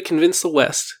to be able to convince the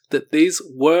West that these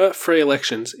were free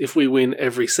elections if we win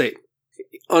every seat?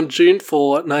 On June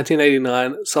 4,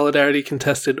 1989, Solidarity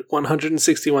contested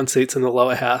 161 seats in the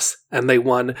lower house, and they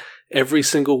won every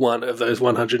single one of those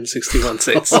 161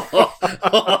 seats.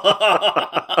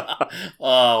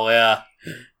 Oh, wow.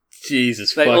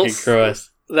 Jesus Christ.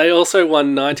 They also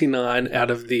won 99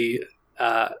 out of the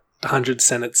 100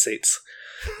 Senate seats.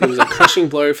 It was a crushing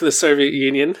blow for the Soviet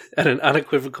Union and an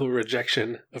unequivocal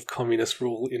rejection of communist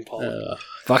rule in Poland.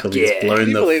 Fuck yeah.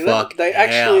 Blown the fuck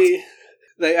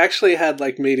They actually had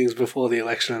like meetings before the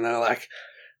election, and they were like,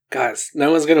 guys,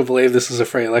 no one's going to believe this is a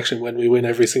free election when we win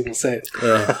every single seat.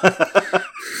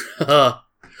 I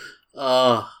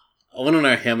want to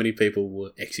know how many people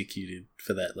were executed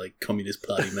for that, like Communist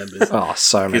Party members. Oh,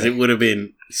 so many. Because it would have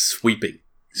been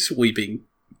sweeping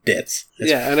deaths.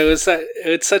 And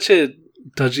it's such a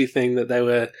dodgy thing that they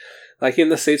were, like, in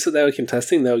the seats that they were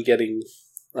contesting, they were getting,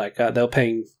 like, they were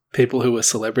paying people who were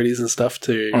celebrities and stuff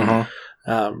to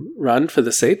run for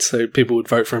the seats, so people would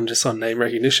vote for them just on name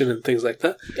recognition and things like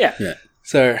that. Yeah.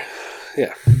 So,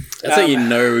 yeah. That's how you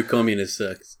know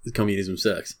communism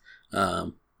sucks.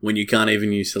 When you can't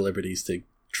even use celebrities to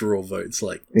draw votes,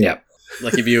 like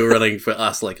like if you were running for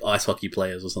us, like ice hockey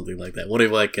players or something like that. What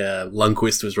if like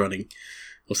Lundqvist was running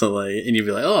or something, and you'd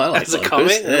be like, "Oh, I like Lundqvist."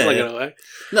 Comment? That's not gonna work.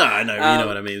 No, I know, you know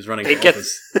what I mean. He's running. He'd get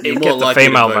the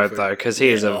female vote though, because he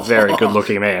is a very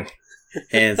good-looking man.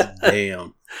 Hands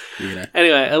down. You know.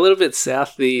 Anyway, a little bit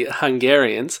south, the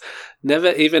Hungarians,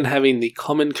 never even having the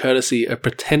common courtesy of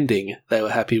pretending they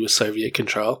were happy with Soviet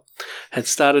control, had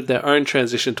started their own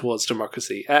transition towards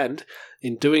democracy and,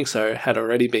 in doing so, had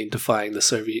already been defying the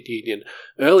Soviet Union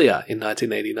earlier in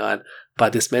 1989 by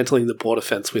dismantling the border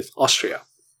fence with Austria.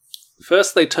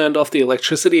 First, they turned off the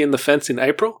electricity in the fence in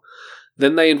April.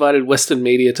 Then they invited Western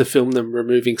media to film them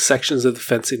removing sections of the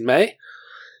fence in May.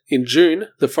 In June,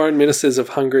 the foreign ministers of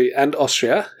Hungary and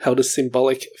Austria held a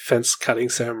symbolic fence-cutting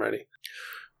ceremony.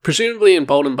 Presumably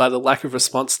emboldened by the lack of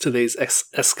response to these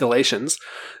escalations,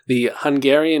 the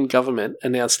Hungarian government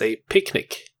announced a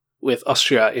picnic with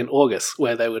Austria in August,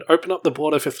 where they would open up the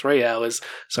border for 3 hours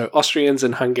so Austrians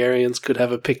and Hungarians could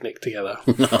have a picnic together.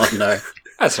 Oh, no.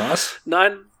 That's nice.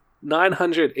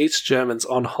 900 East Germans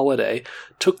on holiday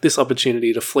took this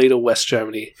opportunity to flee to West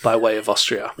Germany by way of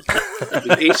Austria.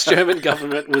 The East German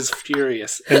government was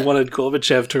furious and wanted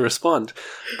Gorbachev to respond,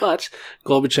 but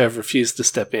Gorbachev refused to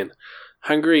step in.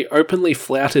 Hungary openly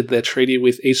flouted their treaty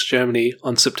with East Germany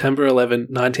on September 11,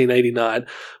 1989,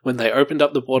 when they opened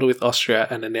up the border with Austria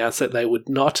and announced that they would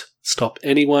not stop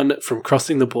anyone from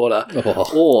crossing the border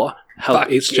or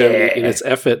help East Germany in its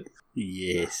effort.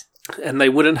 Yes. And they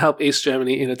wouldn't help East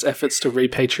Germany in its efforts to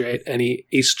repatriate any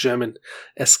East German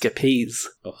escapees.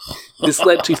 This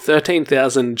led to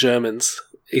 13,000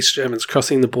 East Germans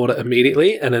crossing the border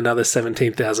immediately, and another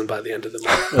 17,000 by the end of the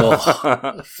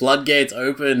month. Floodgates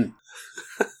open.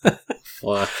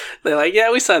 Fuck. They're like,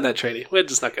 yeah, we signed that treaty. We're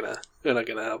not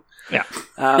gonna help. Yeah.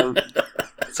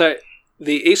 So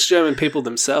the East German people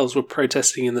themselves were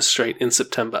protesting in the street in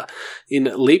September. In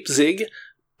Leipzig,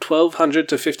 1,200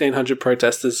 to 1,500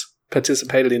 protesters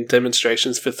participated in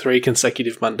demonstrations for 3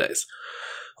 consecutive Mondays.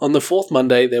 On the 4th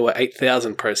Monday, there were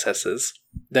 8,000 protesters,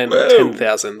 then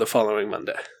 10,000 the following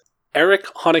Monday. Erich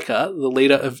Honecker, the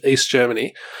leader of East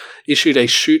Germany, issued a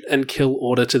shoot-and-kill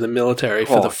order to the military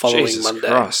for the following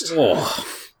Monday.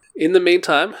 In the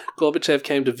meantime, Gorbachev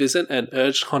came to visit and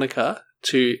urged Honecker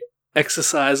to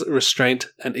exercise restraint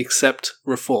and accept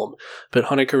reform, but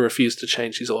Honecker refused to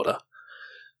change his order.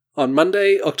 On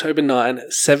Monday, October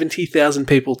 9, 70,000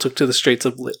 people took to the streets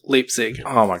of Leipzig.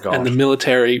 Oh my god. And the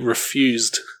military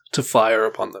refused to fire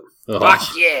upon them.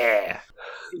 Fuck yeah!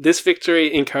 This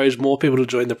victory encouraged more people to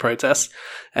join the protests,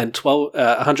 and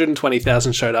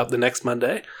 120,000 showed up the next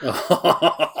Monday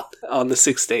on the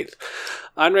 16th.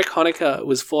 Heinrich Honecker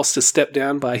was forced to step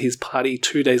down by his party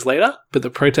 2 days later, but the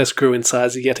protest grew in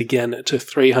size yet again to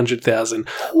 300,000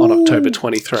 on October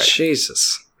 23.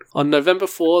 Jesus. On November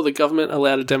 4, the government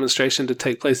allowed a demonstration to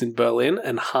take place in Berlin,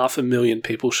 and 500,000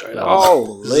 people showed up.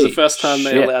 Holy This is the first time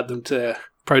they shit. allowed them to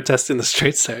protest in the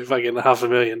streets, so fucking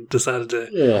 500,000 decided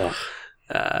to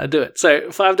do it. So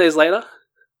 5 days later,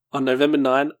 on November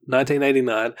 9,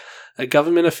 1989, a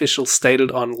government official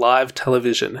stated on live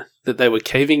television that they were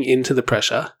caving into the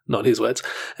pressure, not his words,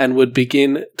 and would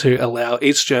begin to allow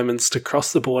East Germans to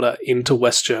cross the border into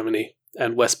West Germany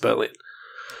and West Berlin.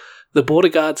 The border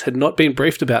guards had not been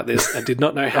briefed about this and did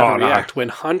not know how to react when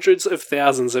hundreds of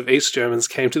thousands of East Germans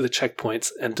came to the checkpoints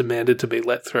and demanded to be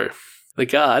let through. The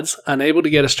guards, unable to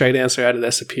get a straight answer out of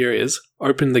their superiors,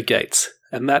 opened the gates,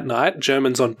 and that night,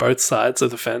 Germans on both sides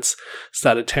of the fence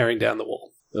started tearing down the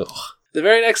wall. Ugh. The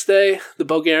very next day, the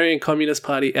Bulgarian Communist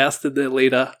Party ousted their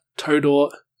leader,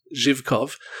 Todor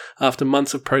Zhivkov, after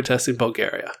months of protests in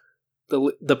Bulgaria.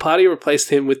 The party replaced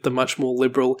him with the much more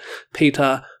liberal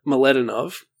Peter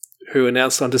Mladenov, who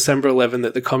announced on December 11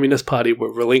 that the Communist Party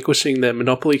were relinquishing their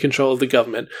monopoly control of the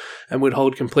government and would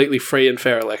hold completely free and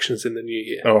fair elections in the new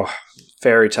year. Oh,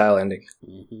 fairy tale ending.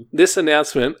 Mm-hmm. This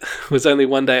announcement was only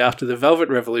one day after the Velvet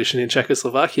Revolution in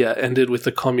Czechoslovakia ended with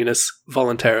the communists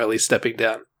voluntarily stepping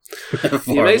down.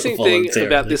 The amazing thing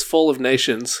about this fall of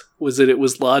nations was that it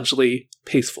was largely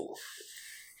peaceful.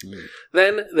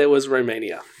 Then there was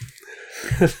Romania.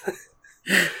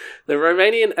 The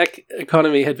Romanian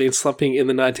economy had been slumping in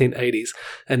the 1980s,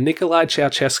 and Nicolae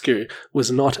Ceausescu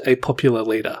was not a popular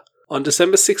leader. On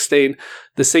December 16,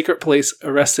 the secret police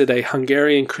arrested a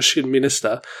Hungarian Christian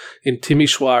minister in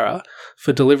Timișoara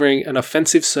for delivering an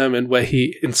offensive sermon where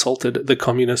he insulted the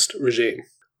communist regime.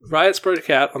 Riots broke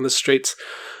out on the streets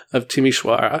of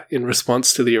Timișoara in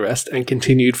response to the arrest and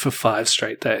continued for 5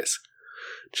 straight days.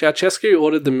 Ceausescu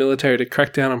ordered the military to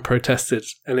crack down on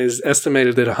protesters, and it is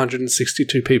estimated that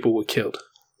 162 people were killed.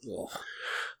 Oh.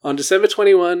 On December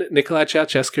 21, Nicolae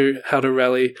Ceausescu held a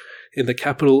rally in the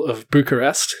capital of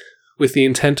Bucharest with the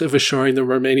intent of assuring the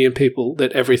Romanian people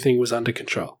that everything was under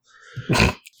control.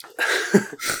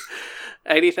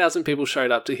 80,000 people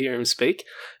showed up to hear him speak,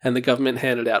 and the government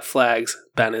handed out flags,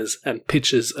 banners, and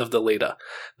pictures of the leader.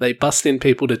 They bussed in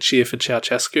people to cheer for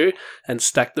Ceausescu and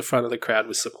stacked the front of the crowd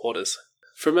with supporters.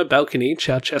 From a balcony,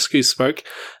 Ceausescu spoke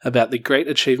about the great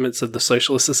achievements of the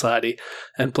Socialist Society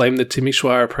and blamed the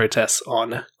Timișoara protests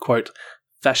on, quote,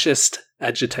 fascist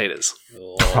agitators.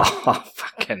 Oh,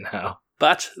 fucking hell.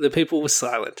 But the people were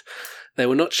silent. They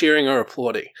were not cheering or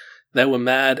applauding. They were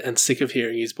mad and sick of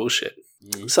hearing his bullshit.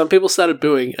 Some people started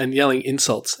booing and yelling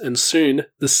insults, and soon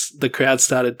the crowd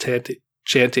started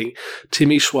chanting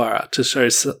Timișoara to show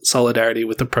solidarity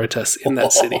with the protests in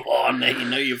that city. Oh, no, you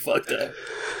know you fucked up.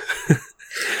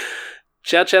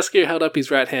 Ceausescu held up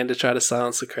his right hand to try to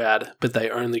silence the crowd, but they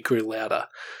only grew louder.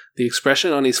 The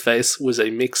expression on his face was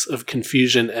a mix of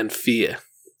confusion and fear.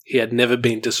 He had never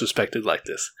been disrespected like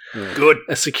this. Good.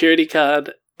 A security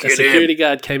guard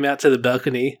came out to the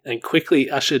balcony and quickly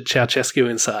ushered Ceausescu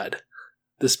inside.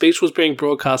 The speech was being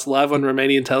broadcast live on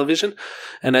Romanian television,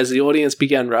 and as the audience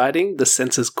began rioting, the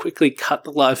censors quickly cut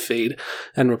the live feed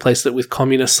and replaced it with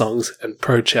communist songs and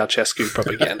pro-Ceausescu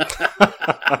propaganda.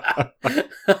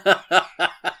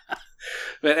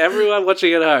 But everyone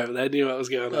watching at home, they knew what was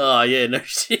going on. Oh, yeah, no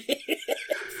shit.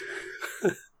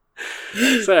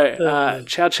 So,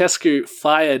 Ceausescu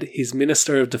fired his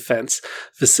Minister of Defense,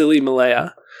 Vasile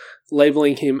Malea,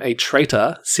 labeling him a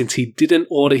traitor since he didn't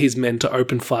order his men to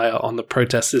open fire on the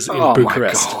protesters in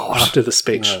Bucharest after the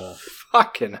speech.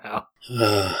 Fucking hell.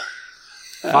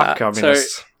 Fuck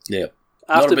communists. So, yeah.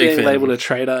 After being labelled a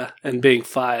traitor and being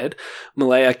fired,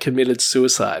 Malaya committed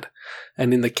suicide.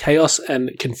 And in the chaos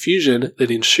and confusion that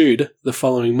ensued the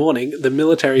following morning, the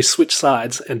military switched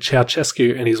sides and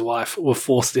Ceausescu and his wife were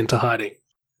forced into hiding.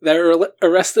 They were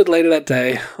arrested later that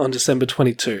day on December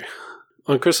 22.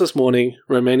 On Christmas morning,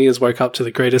 Romanians woke up to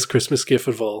the greatest Christmas gift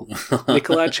of all.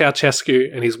 Nicolae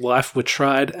Ceausescu and his wife were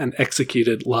tried and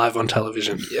executed live on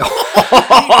television.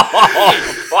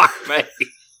 Oh, fuck me.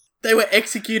 They were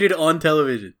executed on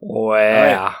television.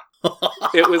 Wow.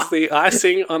 It was the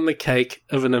icing on the cake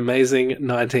of an amazing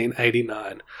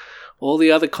 1989. All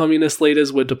the other communist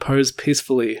leaders were deposed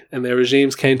peacefully, and their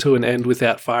regimes came to an end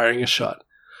without firing a shot.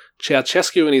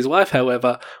 Ceausescu and his wife,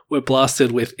 however, were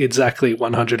blasted with exactly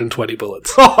 120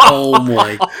 bullets. Oh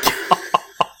my God.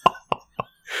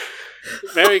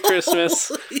 Merry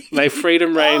Christmas. May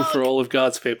freedom reign for all of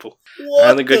God's people.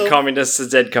 And the good communist is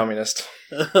dead communist.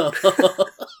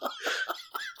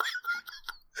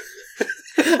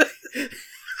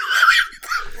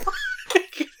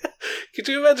 Could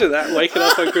you imagine that? Waking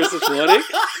up on Christmas morning?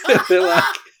 They're like,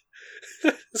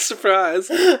 surprise,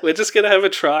 we're just going to have a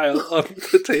trial on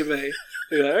the TV.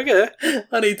 You're like, okay.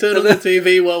 Honey, turn on the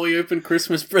TV while we open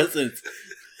Christmas presents.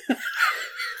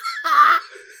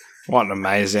 What an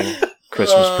amazing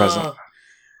Christmas present.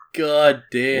 God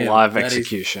damn. Live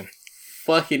execution.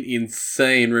 Fucking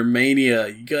insane. Romania,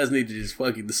 you guys need to just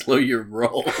fucking slow your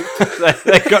roll.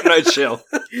 they got no chill.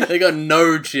 They got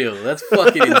no chill. That's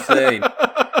fucking insane.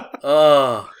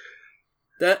 Oh.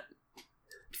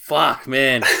 Fuck,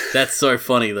 man. That's so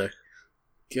funny, though.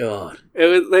 God.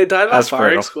 They died by That's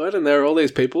firing brutal. squad, and there were all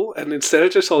these people, and instead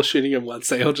of just all shooting him once,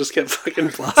 they all just kept fucking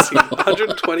blasting him.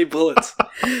 120 bullets.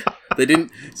 They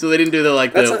didn't do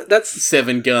the That's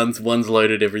 7 guns, one's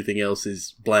loaded, everything else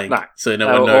is blank. No. So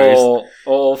no one knows.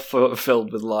 All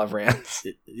filled with live rounds.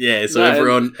 Yeah, so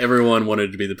No, everyone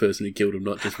wanted to be the person who killed him,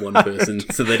 not just one person.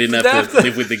 So they didn't have to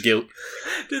live with the guilt.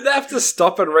 Did they have to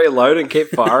stop and reload and keep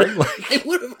firing? They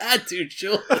would have had to,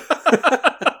 sure.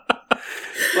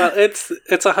 Well, it's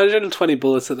 120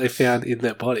 bullets that they found in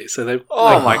their body, so they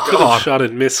my could God. have shot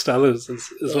and missed others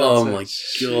as well. Oh so- my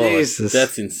god, Jesus.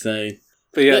 that's insane.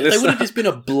 But yeah, they this, would have just been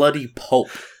a bloody pulp.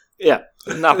 Yeah,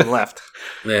 nothing left.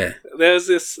 Yeah. there was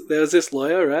this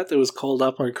lawyer, right, that was called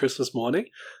up on Christmas morning,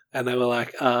 and they were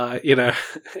like,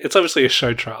 it's obviously a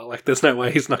show trial. Like, there's no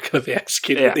way he's not going to be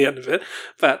executed at the end of it.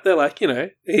 But they're like,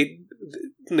 Nicolae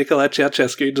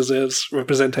Ceausescu deserves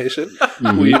representation.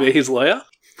 Will you be his lawyer?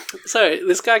 So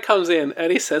this guy comes in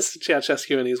and he says to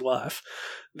Ceausescu and his wife,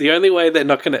 the only way they're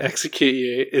not going to execute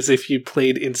you is if you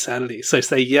plead insanity. So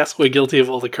say, yes, we're guilty of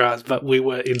all the crimes, but we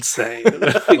were insane.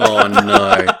 Oh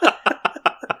no.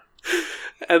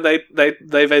 And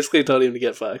they basically told him to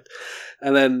get fucked.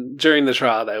 And then during the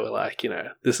trial, they were like,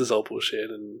 this is all bullshit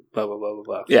and blah, blah, blah, blah,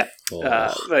 blah. Yeah.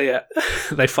 But yeah,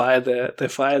 they fired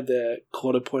their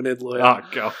court-appointed lawyer. Oh,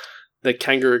 God. The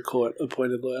kangaroo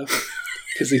court-appointed lawyer.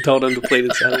 Because he told them to plead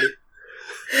insanity.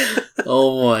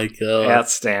 Oh my god.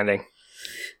 Outstanding.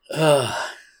 Oh,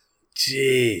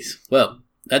 jeez. Well,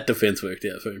 that defense worked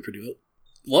out for him pretty well.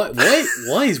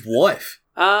 Why his wife?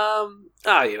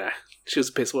 She was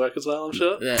a piece of work as well, I'm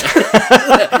sure. Yeah.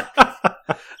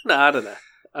 No, I don't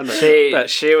know.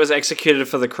 She was executed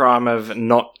for the crime of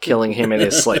not killing him in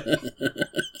his sleep.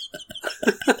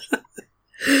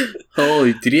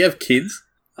 Oh, did he have kids?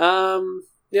 Yeah, I'm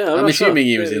I'm not assuming sure.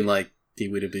 he was in he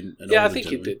would have been an Yeah, I older think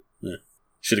he gentleman. did. Yeah.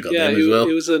 Should have got Yeah, them as well.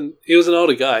 he was an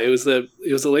older guy. He was the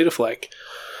leader for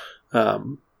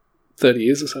 30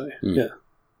 years or so. Yeah,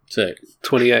 So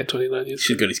 28, 29 years.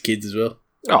 should have got his kids as well.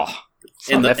 Oh.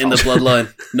 In the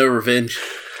bloodline. No revenge.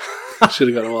 Should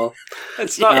have got them all.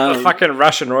 It's not a fucking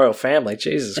Russian royal family.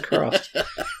 Jesus Christ.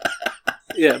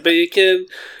 Yeah, but you can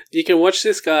watch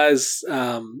this guy's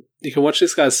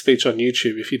speech on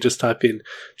YouTube if you just type in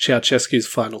Ceausescu's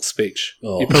final speech.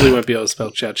 Oh. You probably won't be able to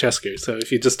spell Ceausescu, so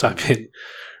if you just type in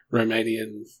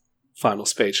Romanian final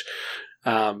speech,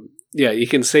 you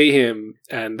can see him,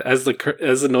 and as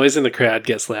the noise in the crowd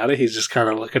gets louder, he's just kind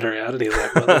of looking around and he's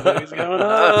like, "What the fuck is going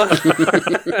on?"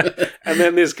 And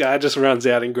then this guy just runs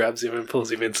out and grabs him and pulls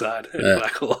him inside, and he's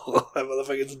like, "Oh, that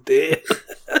motherfucker's dead."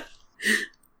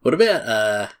 What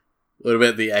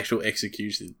about the actual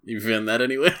execution? You found that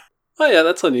anywhere? Oh yeah,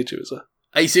 that's on YouTube as well.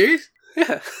 Are you serious?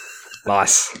 Yeah.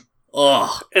 Nice.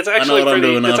 Oh, It's I know actually what I'm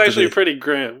doing after actually this. pretty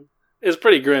grim. It's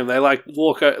pretty grim. They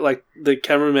walk the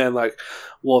cameraman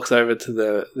walks over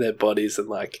to their bodies and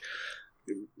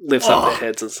lifts up their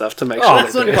heads and stuff to make sure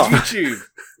That's on they're dead. YouTube.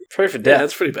 Proof of Yeah, death.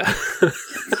 that's pretty bad.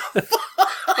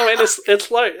 I mean,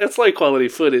 it's low quality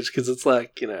footage because it's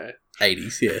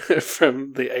 80s, yeah.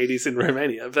 from the 80s in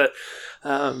Romania, but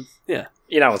yeah,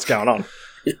 You know what's going on.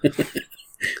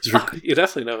 It's you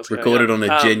definitely know what's recorded going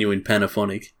on a genuine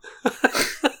Panaphonic.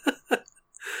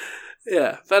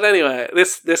 Yeah, but anyway,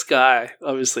 this guy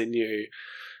obviously knew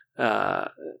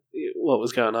what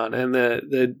was going on, and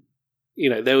there'd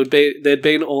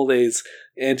been all these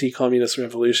anti-communist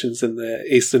revolutions in the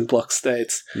Eastern Bloc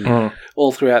states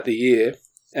all throughout the year,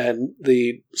 and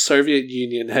the Soviet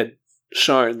Union had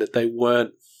shown that they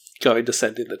weren't going to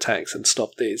send in the tanks and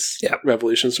stop these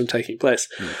revolutions from taking place,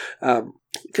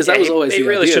 because that was always he the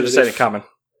really idea should have that seen it coming.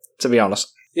 To be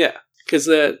honest. Yeah, because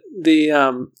the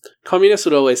communists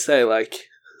would always say,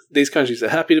 these countries are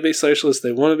happy to be socialist,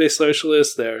 they want to be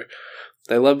socialist,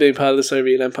 they love being part of the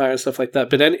Soviet Empire and stuff like that.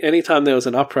 But any time there was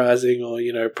an uprising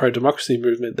or, pro-democracy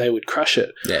movement, they would crush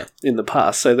it in the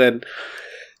past. So then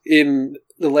in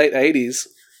the late 80s,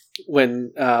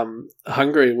 when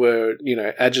Hungary were,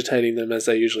 agitating them as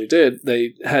they usually did,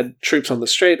 they had troops on the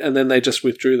street and then they just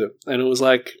withdrew them. And it was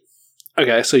like,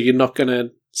 okay, so you're not going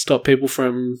to stop people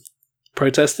from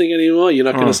protesting anymore. You're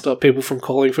not going to stop people from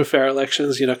calling for fair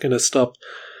elections. You're not going to stop,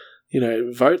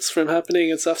 votes from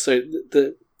happening and stuff. So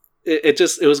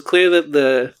it was clear that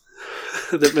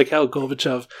that Mikhail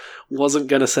Gorbachev wasn't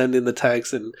going to send in the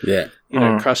tanks and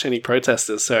crush any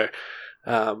protesters. So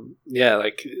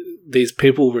these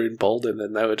people were emboldened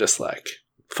and they were just like,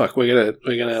 fuck, we're gonna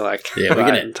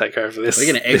take over this.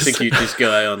 We're gonna execute this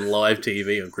guy on live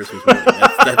TV on Christmas morning.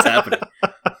 That's happening.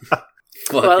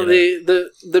 Well,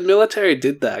 the military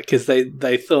did that because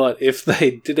they thought if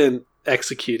they didn't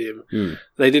execute him.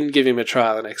 They didn't give him a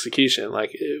trial and execution.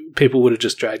 Like, people would have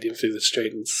just dragged him through the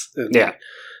street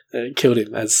and killed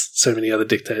him, as so many other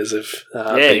dictators have.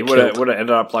 He would have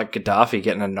ended up like Gaddafi,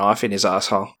 getting a knife in his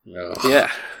asshole. Yeah,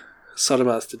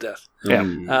 sodomized to death. Yeah.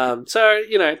 So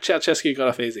Ceausescu got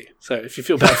off easy. So if you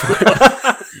feel bad for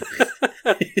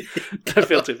him, don't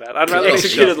feel too bad. I'd rather be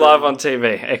Executed shot live on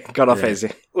TV. It got off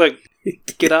easy. Look,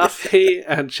 Gaddafi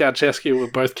and Ceausescu were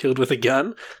both killed with a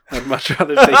gun. I'd much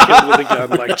rather be killed with a gun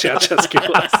like Ceausescu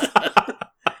was.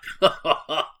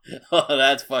 Oh,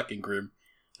 that's fucking grim.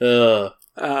 Yeah.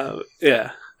 All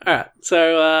right.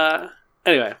 So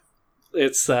anyway,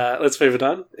 let's move it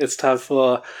on. It's time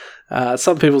for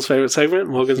some people's favorite segment,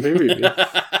 Morgan's movie review.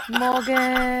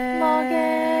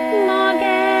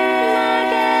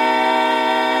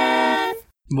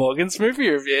 Morgan's movie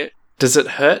review. Does it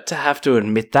hurt to have to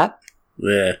admit that?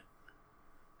 Yeah.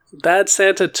 Bad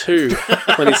Santa 2,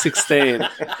 2016,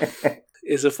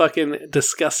 is a fucking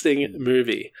disgusting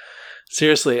movie.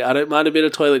 Seriously, I don't mind a bit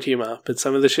of toilet humor, but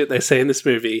some of the shit they say in this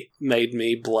movie made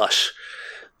me blush.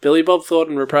 Billy Bob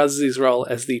Thornton reprises his role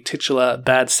as the titular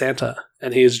Bad Santa,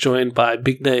 and he is joined by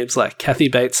big names like Kathy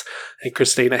Bates and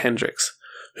Christina Hendricks,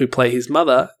 who play his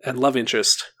mother and love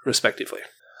interest, respectively.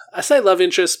 I say love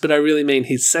interest, but I really mean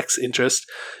his sex interest,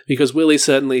 because Willie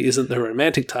certainly isn't the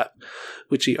romantic type,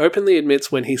 which he openly admits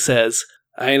when he says,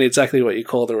 "I ain't exactly what you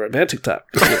call the romantic type."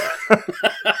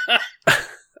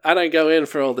 I don't go in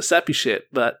for all the sappy shit,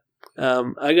 but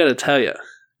I gotta tell you,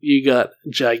 you got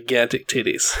gigantic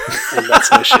titties, and that's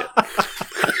no shit.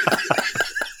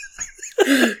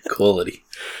 Quality.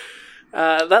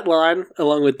 That line,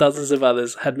 along with dozens of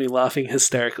others, had me laughing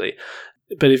hysterically.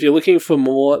 But if you're looking for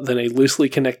more than a loosely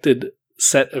connected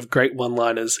set of great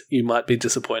one-liners, you might be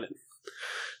disappointed.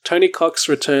 Tony Cox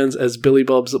returns as Billy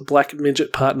Bob's black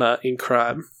midget partner in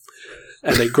crime,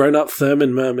 and a grown-up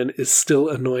Thurman Merman is still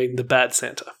annoying the Bad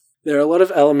Santa. There are a lot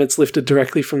of elements lifted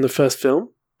directly from the first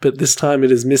film, but this time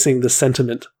it is missing the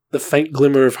sentiment, the faint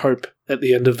glimmer of hope at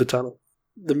the end of the tunnel.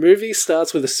 The movie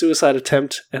starts with a suicide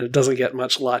attempt, and it doesn't get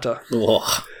much lighter.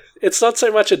 Oh. It's not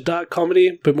so much a dark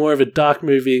comedy, but more of a dark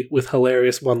movie with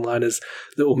hilarious one-liners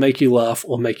that will make you laugh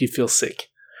or make you feel sick.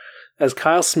 As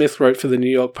Kyle Smith wrote for the New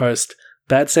York Post,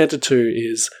 Bad Santa 2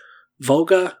 is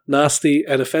vulgar, nasty,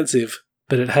 and offensive,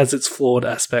 but it has its flawed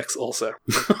aspects also.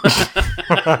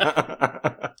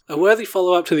 A worthy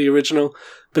follow-up to the original,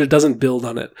 but it doesn't build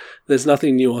on it. There's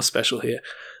nothing new or special here.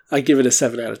 I give it a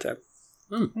 7 out of 10.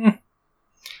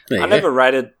 I never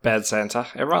rated Bad Santa.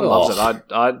 Everyone loves it.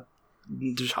 I've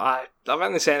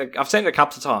seen it a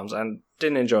couple of times and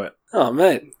didn't enjoy it. Oh,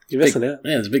 mate, you're missing out.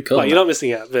 Yeah, it's a big call. Well, you're not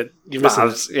missing out, but you're missing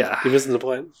out. Yeah. You're missing the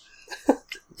point.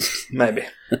 Maybe.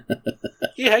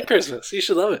 You hate Christmas. You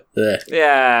should love it.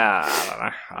 Yeah, I don't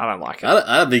know. I don't like it.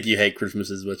 I don't think you hate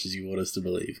Christmas as much as you want us to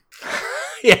believe.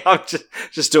 Yeah, I'm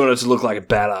just doing it to look like a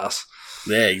badass.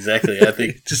 Yeah, exactly. I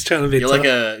think just trying to be you're like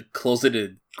a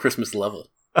closeted Christmas lover.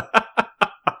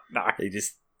 No. You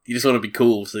just want to be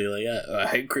cool, so you're like, I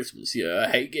hate Christmas. Yeah,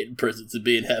 I hate getting presents and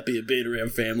being happy and being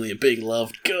around family and being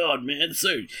loved. God, man,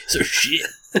 so shit.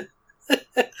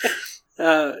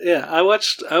 Yeah, I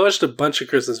watched a bunch of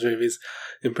Christmas movies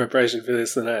in preparation for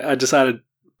this, and I decided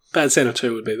Bad Santa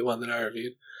 2 would be the one that I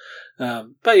reviewed.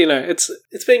 But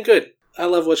it's been good. I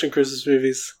love watching Christmas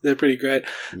movies. They're pretty great.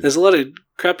 There's a lot of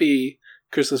crappy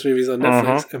Christmas movies on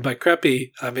Netflix, and by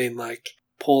crappy I mean like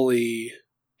poorly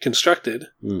constructed,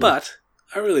 but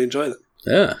I really enjoy them.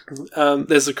 Yeah.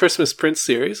 There's the Christmas Prince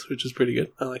series, which is pretty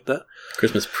good. I like that.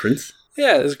 Christmas Prince?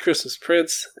 Yeah, there's a Christmas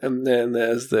Prince, and then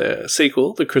there's the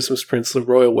sequel, The Christmas Prince, The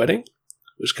Royal Wedding,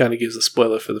 which kind of gives a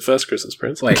spoiler for the first Christmas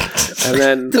Prince. Wait. And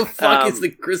then the fuck is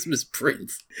the Christmas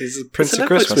Prince? He's a Prince of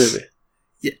Christmas movie.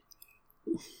 Yeah.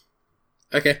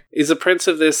 Okay. He's a prince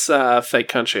of this fake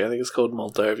country. I think it's called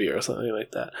Moldova or something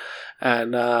like that.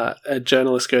 And a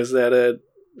journalist goes there to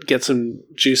get some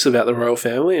juice about the royal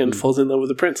family and falls in love with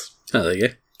the prince. Oh, there you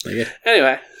go.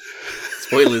 Anyway.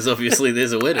 Spoilers, obviously,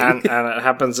 there's a wedding. and it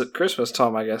happens at Christmas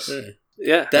time, I guess.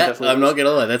 Yeah. I'm not going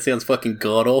to lie, that sounds fucking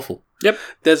god-awful. Yep.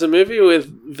 There's a movie with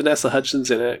Vanessa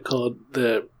Hudgens in it called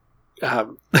the...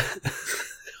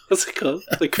 what's it called?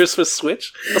 The Christmas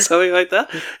Switch or something like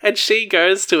that. And she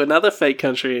goes to another fake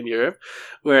country in Europe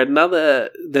where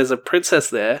there's a princess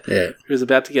there who's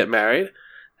about to get married,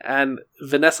 and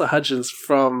Vanessa Hudgens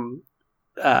from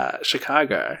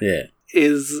Chicago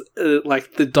is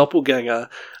like the doppelganger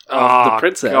of the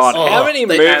princess. God. How many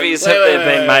movies have there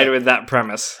been made with that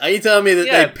premise? Are you telling me that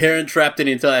they parent-trapped an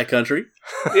entire country?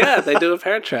 Yeah, they do a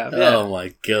parent trap. Yeah. Oh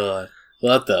my god.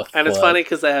 What the fuck? And it's funny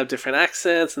because they have different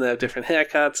accents and they have different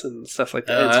haircuts and stuff like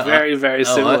that. It's very, very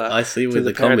similar. I see where to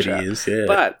the Parent comedy Trap. is, yeah.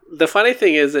 But the funny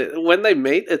thing is that when they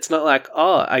meet, it's not like,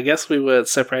 oh, I guess we were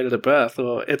separated at birth.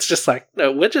 Or it's just like,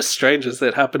 no, we're just strangers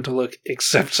that happen to look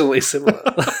exceptionally similar.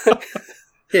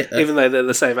 Yeah, even though they're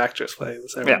the same actress playing the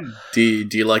same role. Do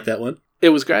you like that one? It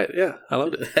was great, yeah. I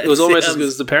loved it. It was almost as good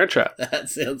as The Parent Trap. That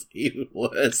sounds even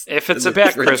worse. If it's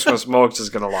about Christmas, Morgs is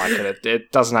going to like it.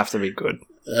 It doesn't have to be good.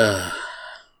 Yeah,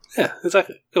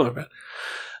 exactly. Come on, Brad.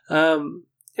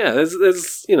 Yeah,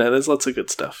 there's lots of good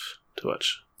stuff to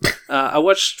watch. I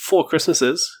watched 4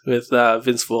 Christmases with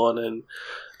Vince Vaughn and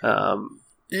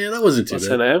yeah, that wasn't too what's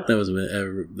bad. her name? That was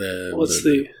What's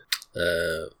the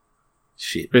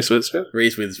shit? Reese Witherspoon.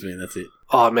 Reese Witherspoon. That's it.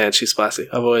 Oh man, she's spicy.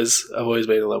 I've always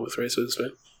been in love with Reese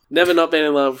Witherspoon. Never not been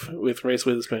in love with Reese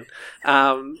Witherspoon.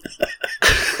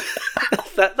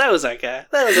 That was okay.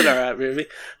 That was an alright movie.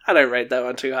 I don't rate that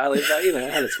one too highly, but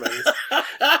it had its moments.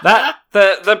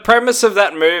 The premise of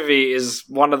that movie is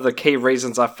one of the key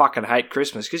reasons I fucking hate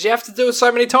Christmas, because you have to do it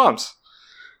so many times.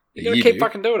 You gotta keep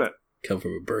fucking doing it. Come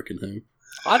from a broken home.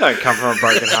 I don't come from a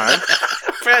broken home.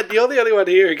 Brad, you're the only one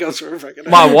here who comes from a broken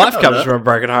home. My wife comes from a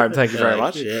broken home, thank you very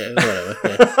much. Yeah, whatever.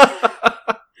 Yeah.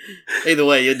 Either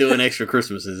way, you're doing extra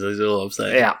Christmases, is all I'm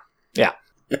saying. Yeah.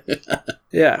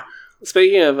 Yeah.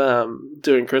 Speaking of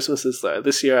doing Christmases, though,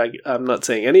 this year I'm not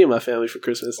seeing any of my family for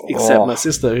Christmas except my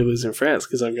sister who lives in France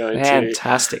because I'm going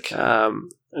Fantastic.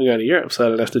 I'm going to Europe, so I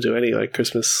don't have to do any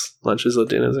Christmas lunches or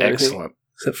dinners or anything. Excellent.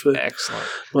 Except for that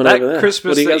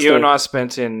Christmas that you and I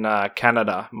spent in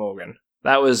Canada, Morgan,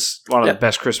 that was one of the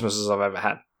best Christmases I've ever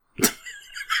had.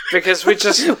 Because we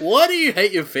just... Why do you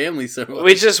hate your family so much?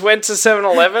 We just went to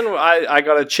 7-Eleven. I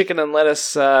got a chicken and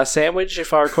lettuce sandwich,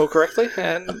 if I recall correctly,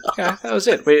 and that was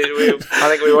it. I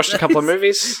think we watched a couple of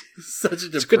movies. Such a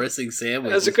depressing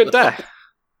sandwich. It was a good day.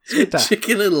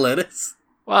 Chicken and lettuce?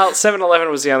 Well, 7-Eleven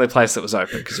was the only place that was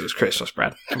open because it was Christmas,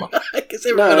 Brad. Come on. Because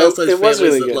everyone else has families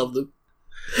really that good. love them.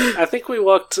 I think we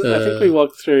walked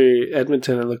through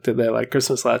Edmonton and looked at their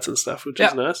Christmas lights and stuff, which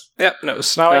was nice. Yep, and it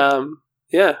was snowing.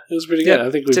 Yeah, it was pretty good. I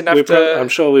think I'm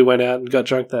sure we went out and got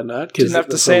drunk that night. Didn't have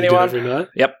to see anyone every night.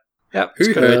 Yep.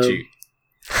 Who hurt you?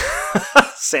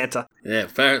 Santa. Yeah,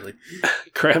 apparently.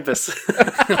 Krampus.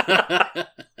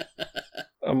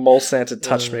 A mole Santa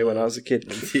touched me when I was a kid.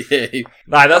 Yeah.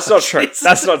 No, that's not true.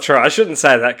 That's not true. I shouldn't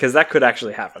say that because that could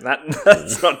actually happen.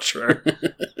 That's not true.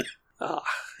 Oh.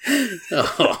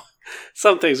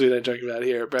 Some things we don't joke about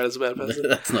here at Brad is a Bad Person.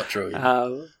 That's not true.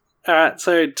 All right,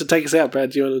 so to take us out,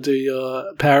 Brad, do you want to do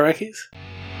your power rankings?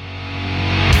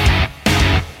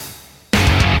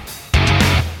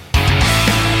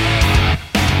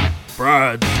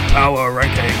 Brad's power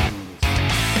rankings.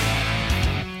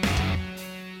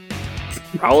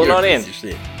 Rolling on in. Piece of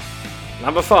shit.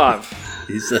 Number 5.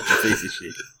 He's such a piece of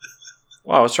shit.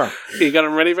 Wow, what's wrong? You got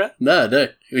them ready, Brad? No.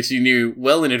 Which you knew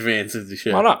well in advance of the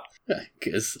show. Why not?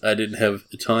 Because I didn't have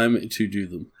time to do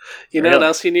them. You know what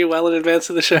else you knew well in advance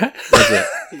of the show? What's that?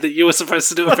 That you were supposed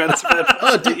to do a Brad's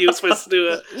you were supposed to do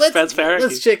a Brad's power rankings.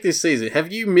 Let's check this season.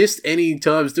 Have you missed any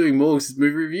times doing Morg's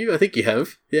movie review? I think you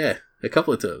have. Yeah, a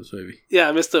couple of times maybe. Yeah,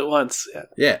 I missed it once.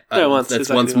 Yeah. Once. That's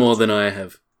exactly once more once. than I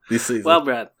have this season. Well,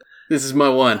 Brad. This is my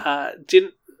one.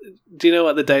 Do you know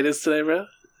what the date is today, Brad?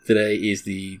 Today is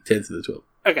the 10th of the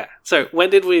 12th. Okay, so when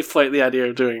did we float the idea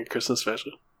of doing a Christmas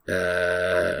special?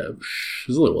 It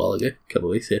was a little while ago. A couple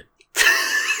of weeks, yeah.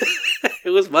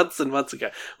 It was months and months ago.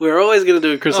 We were always going to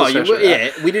do a Christmas special.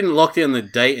 Yeah, we didn't lock down the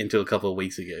date until a couple of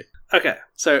weeks ago. Okay,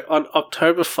 so on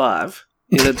October 5,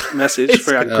 in a message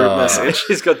for our group message.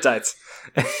 He's got dates.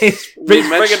 He's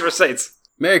bringing receipts.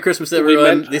 Merry Christmas,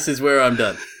 everyone. This is where I'm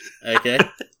done. Okay?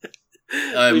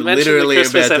 I'm literally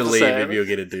about to leave if you're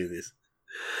going to do this.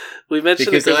 We mentioned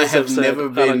because the I Christmas have episode never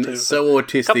been so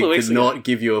autistic to not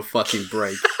give you a fucking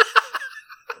break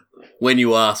when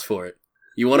you ask for it.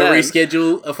 You want to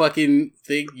reschedule a fucking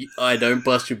thing? I don't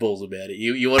bust your balls about it.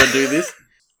 You want to do this?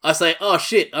 I say, oh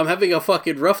shit, I'm having a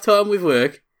fucking rough time with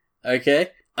work. Okay?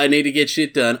 I need to get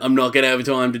shit done. I'm not going to have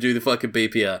time to do the fucking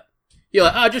BPR. You're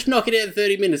like, just knock it out in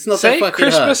 30 minutes. It's not that fucking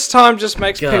Christmas hard. time just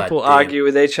makes people argue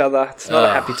with each other. It's not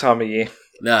a happy time of year.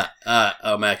 Nah,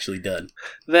 I'm actually done.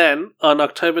 Then, on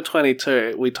October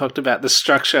 22, we talked about the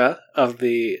structure of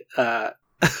the... He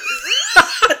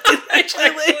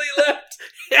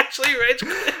actually rage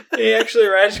quit. He actually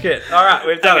rage quit. All right,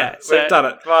 we've done it. We've done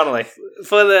it, finally.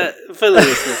 For the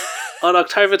listeners, On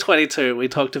October 22, we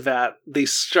talked about the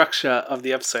structure of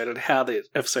the episode and how the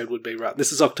episode would be run.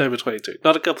 This is October 22,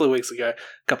 not a couple of weeks ago,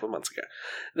 a couple of months ago.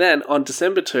 Then on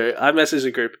December 2, I messaged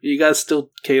the group, you guys still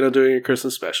keen on doing a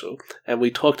Christmas special? And we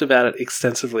talked about it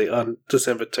extensively on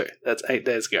December 2. That's 8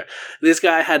 days ago. This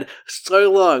guy had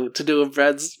so long to do a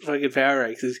Brad's fucking Power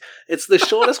Rankings. It's the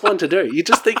shortest one to do. You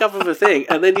just think up of a thing,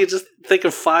 and then you just think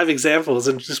of 5 examples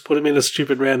and just put them in a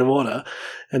stupid random order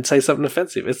and say something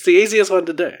offensive. It's the easiest one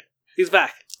to do. He's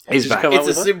back. He's back. It's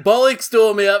a symbolic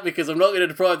storm out because I'm not going to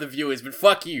deprive the viewers, but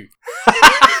fuck you.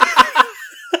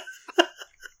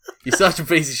 You're such a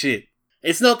piece of shit.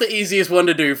 It's not the easiest one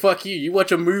to do. Fuck you. You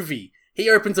watch a movie. He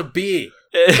opens a beer.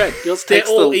 Okay, yours takes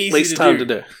the least time to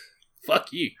do.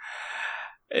 Fuck you.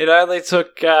 It only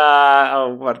took,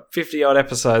 50-odd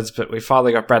episodes, but we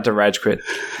finally got Brad to rage quit.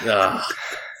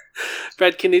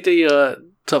 Brad, can you do your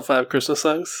top 5 Christmas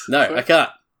songs? No, I can't.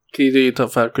 Can you do your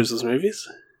top 5 Christmas movies?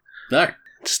 No.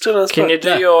 Just do it on the spot. Can you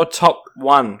do your top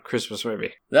 1 Christmas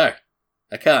movie? No,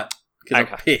 I can't. Because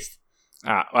I'm pissed.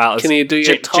 Alright, well, can you do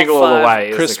your top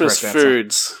 5 Christmas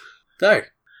foods? No.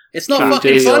 It's not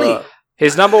fucking funny.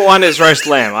 His number 1 is roast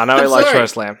lamb. I know he likes sorry.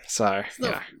 roast lamb, so,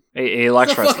 he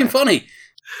likes It's not roast fucking lamb. funny.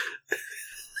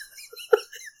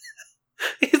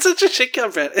 It's such a shit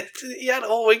cup, Brad. You had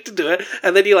all week to do it,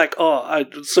 and then you're like,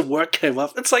 some work came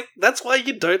up. It's like, that's why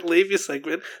you don't leave your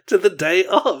segment to the day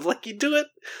of. Like, you do it.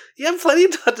 You have plenty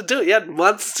of time to do it. You had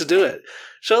months to do it.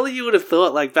 Surely you would have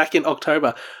thought, like, back in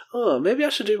October, maybe I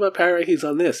should do my Power Rankings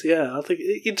on this. Yeah, I think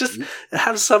you just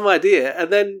have some idea.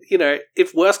 And then,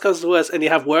 if worse comes to worse and you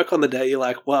have work on the day, you're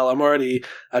like, well,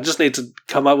 I just need to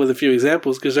come up with a few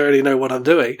examples because I already know what I'm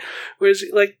doing. Whereas,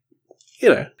 like,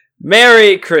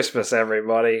 Merry Christmas,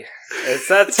 everybody. It's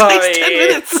that time of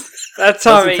year. That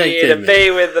time of year to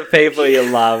be with the people you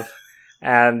love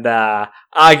and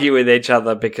argue with each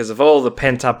other because of all the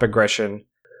pent-up aggression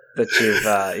that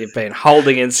you've been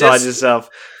holding inside yourself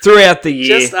throughout the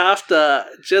year.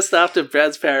 Just after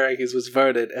Brad's Power Rankings was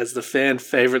voted as the fan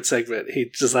favorite segment, he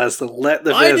just has to let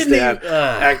the fans down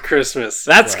at Christmas.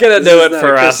 That's gonna do it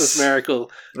for us. Christmas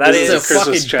miracle. That is a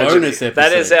Christmas tragedy. Bonus episode.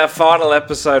 That is our final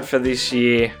episode for this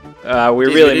year. We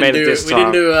really made it this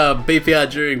time. We didn't do BPR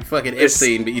during fucking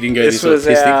Epstein, but you didn't go this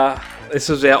autistic. This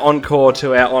was our encore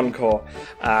to our encore.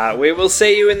 We will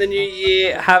see you in the new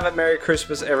year. Have a Merry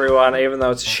Christmas, everyone, even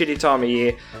though it's a shitty time of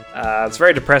year. It's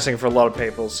very depressing for a lot of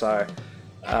people, so,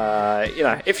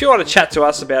 if you want to chat to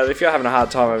us about it, if you're having a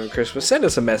hard time over Christmas, send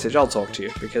us a message. I'll talk to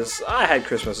you, because I had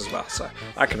Christmas as well, so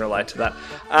I can relate to that.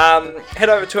 Head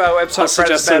over to our website, I'll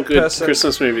suggest some good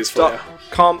Christmas movies for you.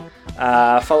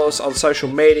 Follow us on social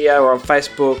media. We're on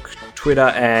Facebook, Twitter,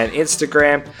 and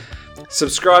Instagram.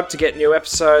 Subscribe to get new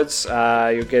episodes.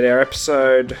 You'll get our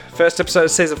first episode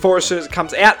of Season 4 as soon as it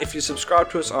comes out if you subscribe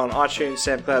to us on iTunes,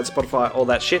 SoundCloud, Spotify, all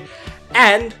that shit.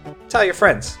 And tell your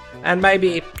friends. And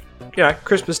maybe,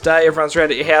 Christmas Day, everyone's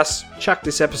around at your house, chuck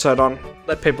this episode on.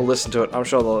 Let people listen to it. I'm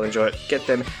sure they'll enjoy it. Get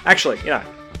them... Actually,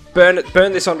 burn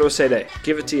this onto a CD.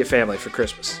 Give it to your family for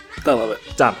Christmas. They'll love it.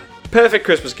 Done. Perfect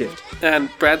Christmas gift. And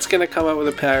Brad's going to come up with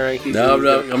a Power Ranking. No,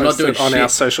 I'm not doing on shit. our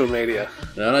social media.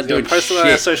 No, I'm not doing shit. Post it on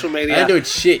our social media. I'm not doing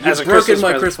shit. You've broken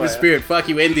my Christmas spirit. Fuck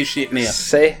you, end this shit now.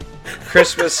 See?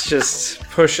 Christmas just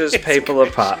pushes people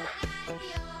apart.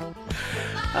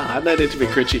 I no need to be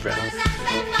critchy, Brad.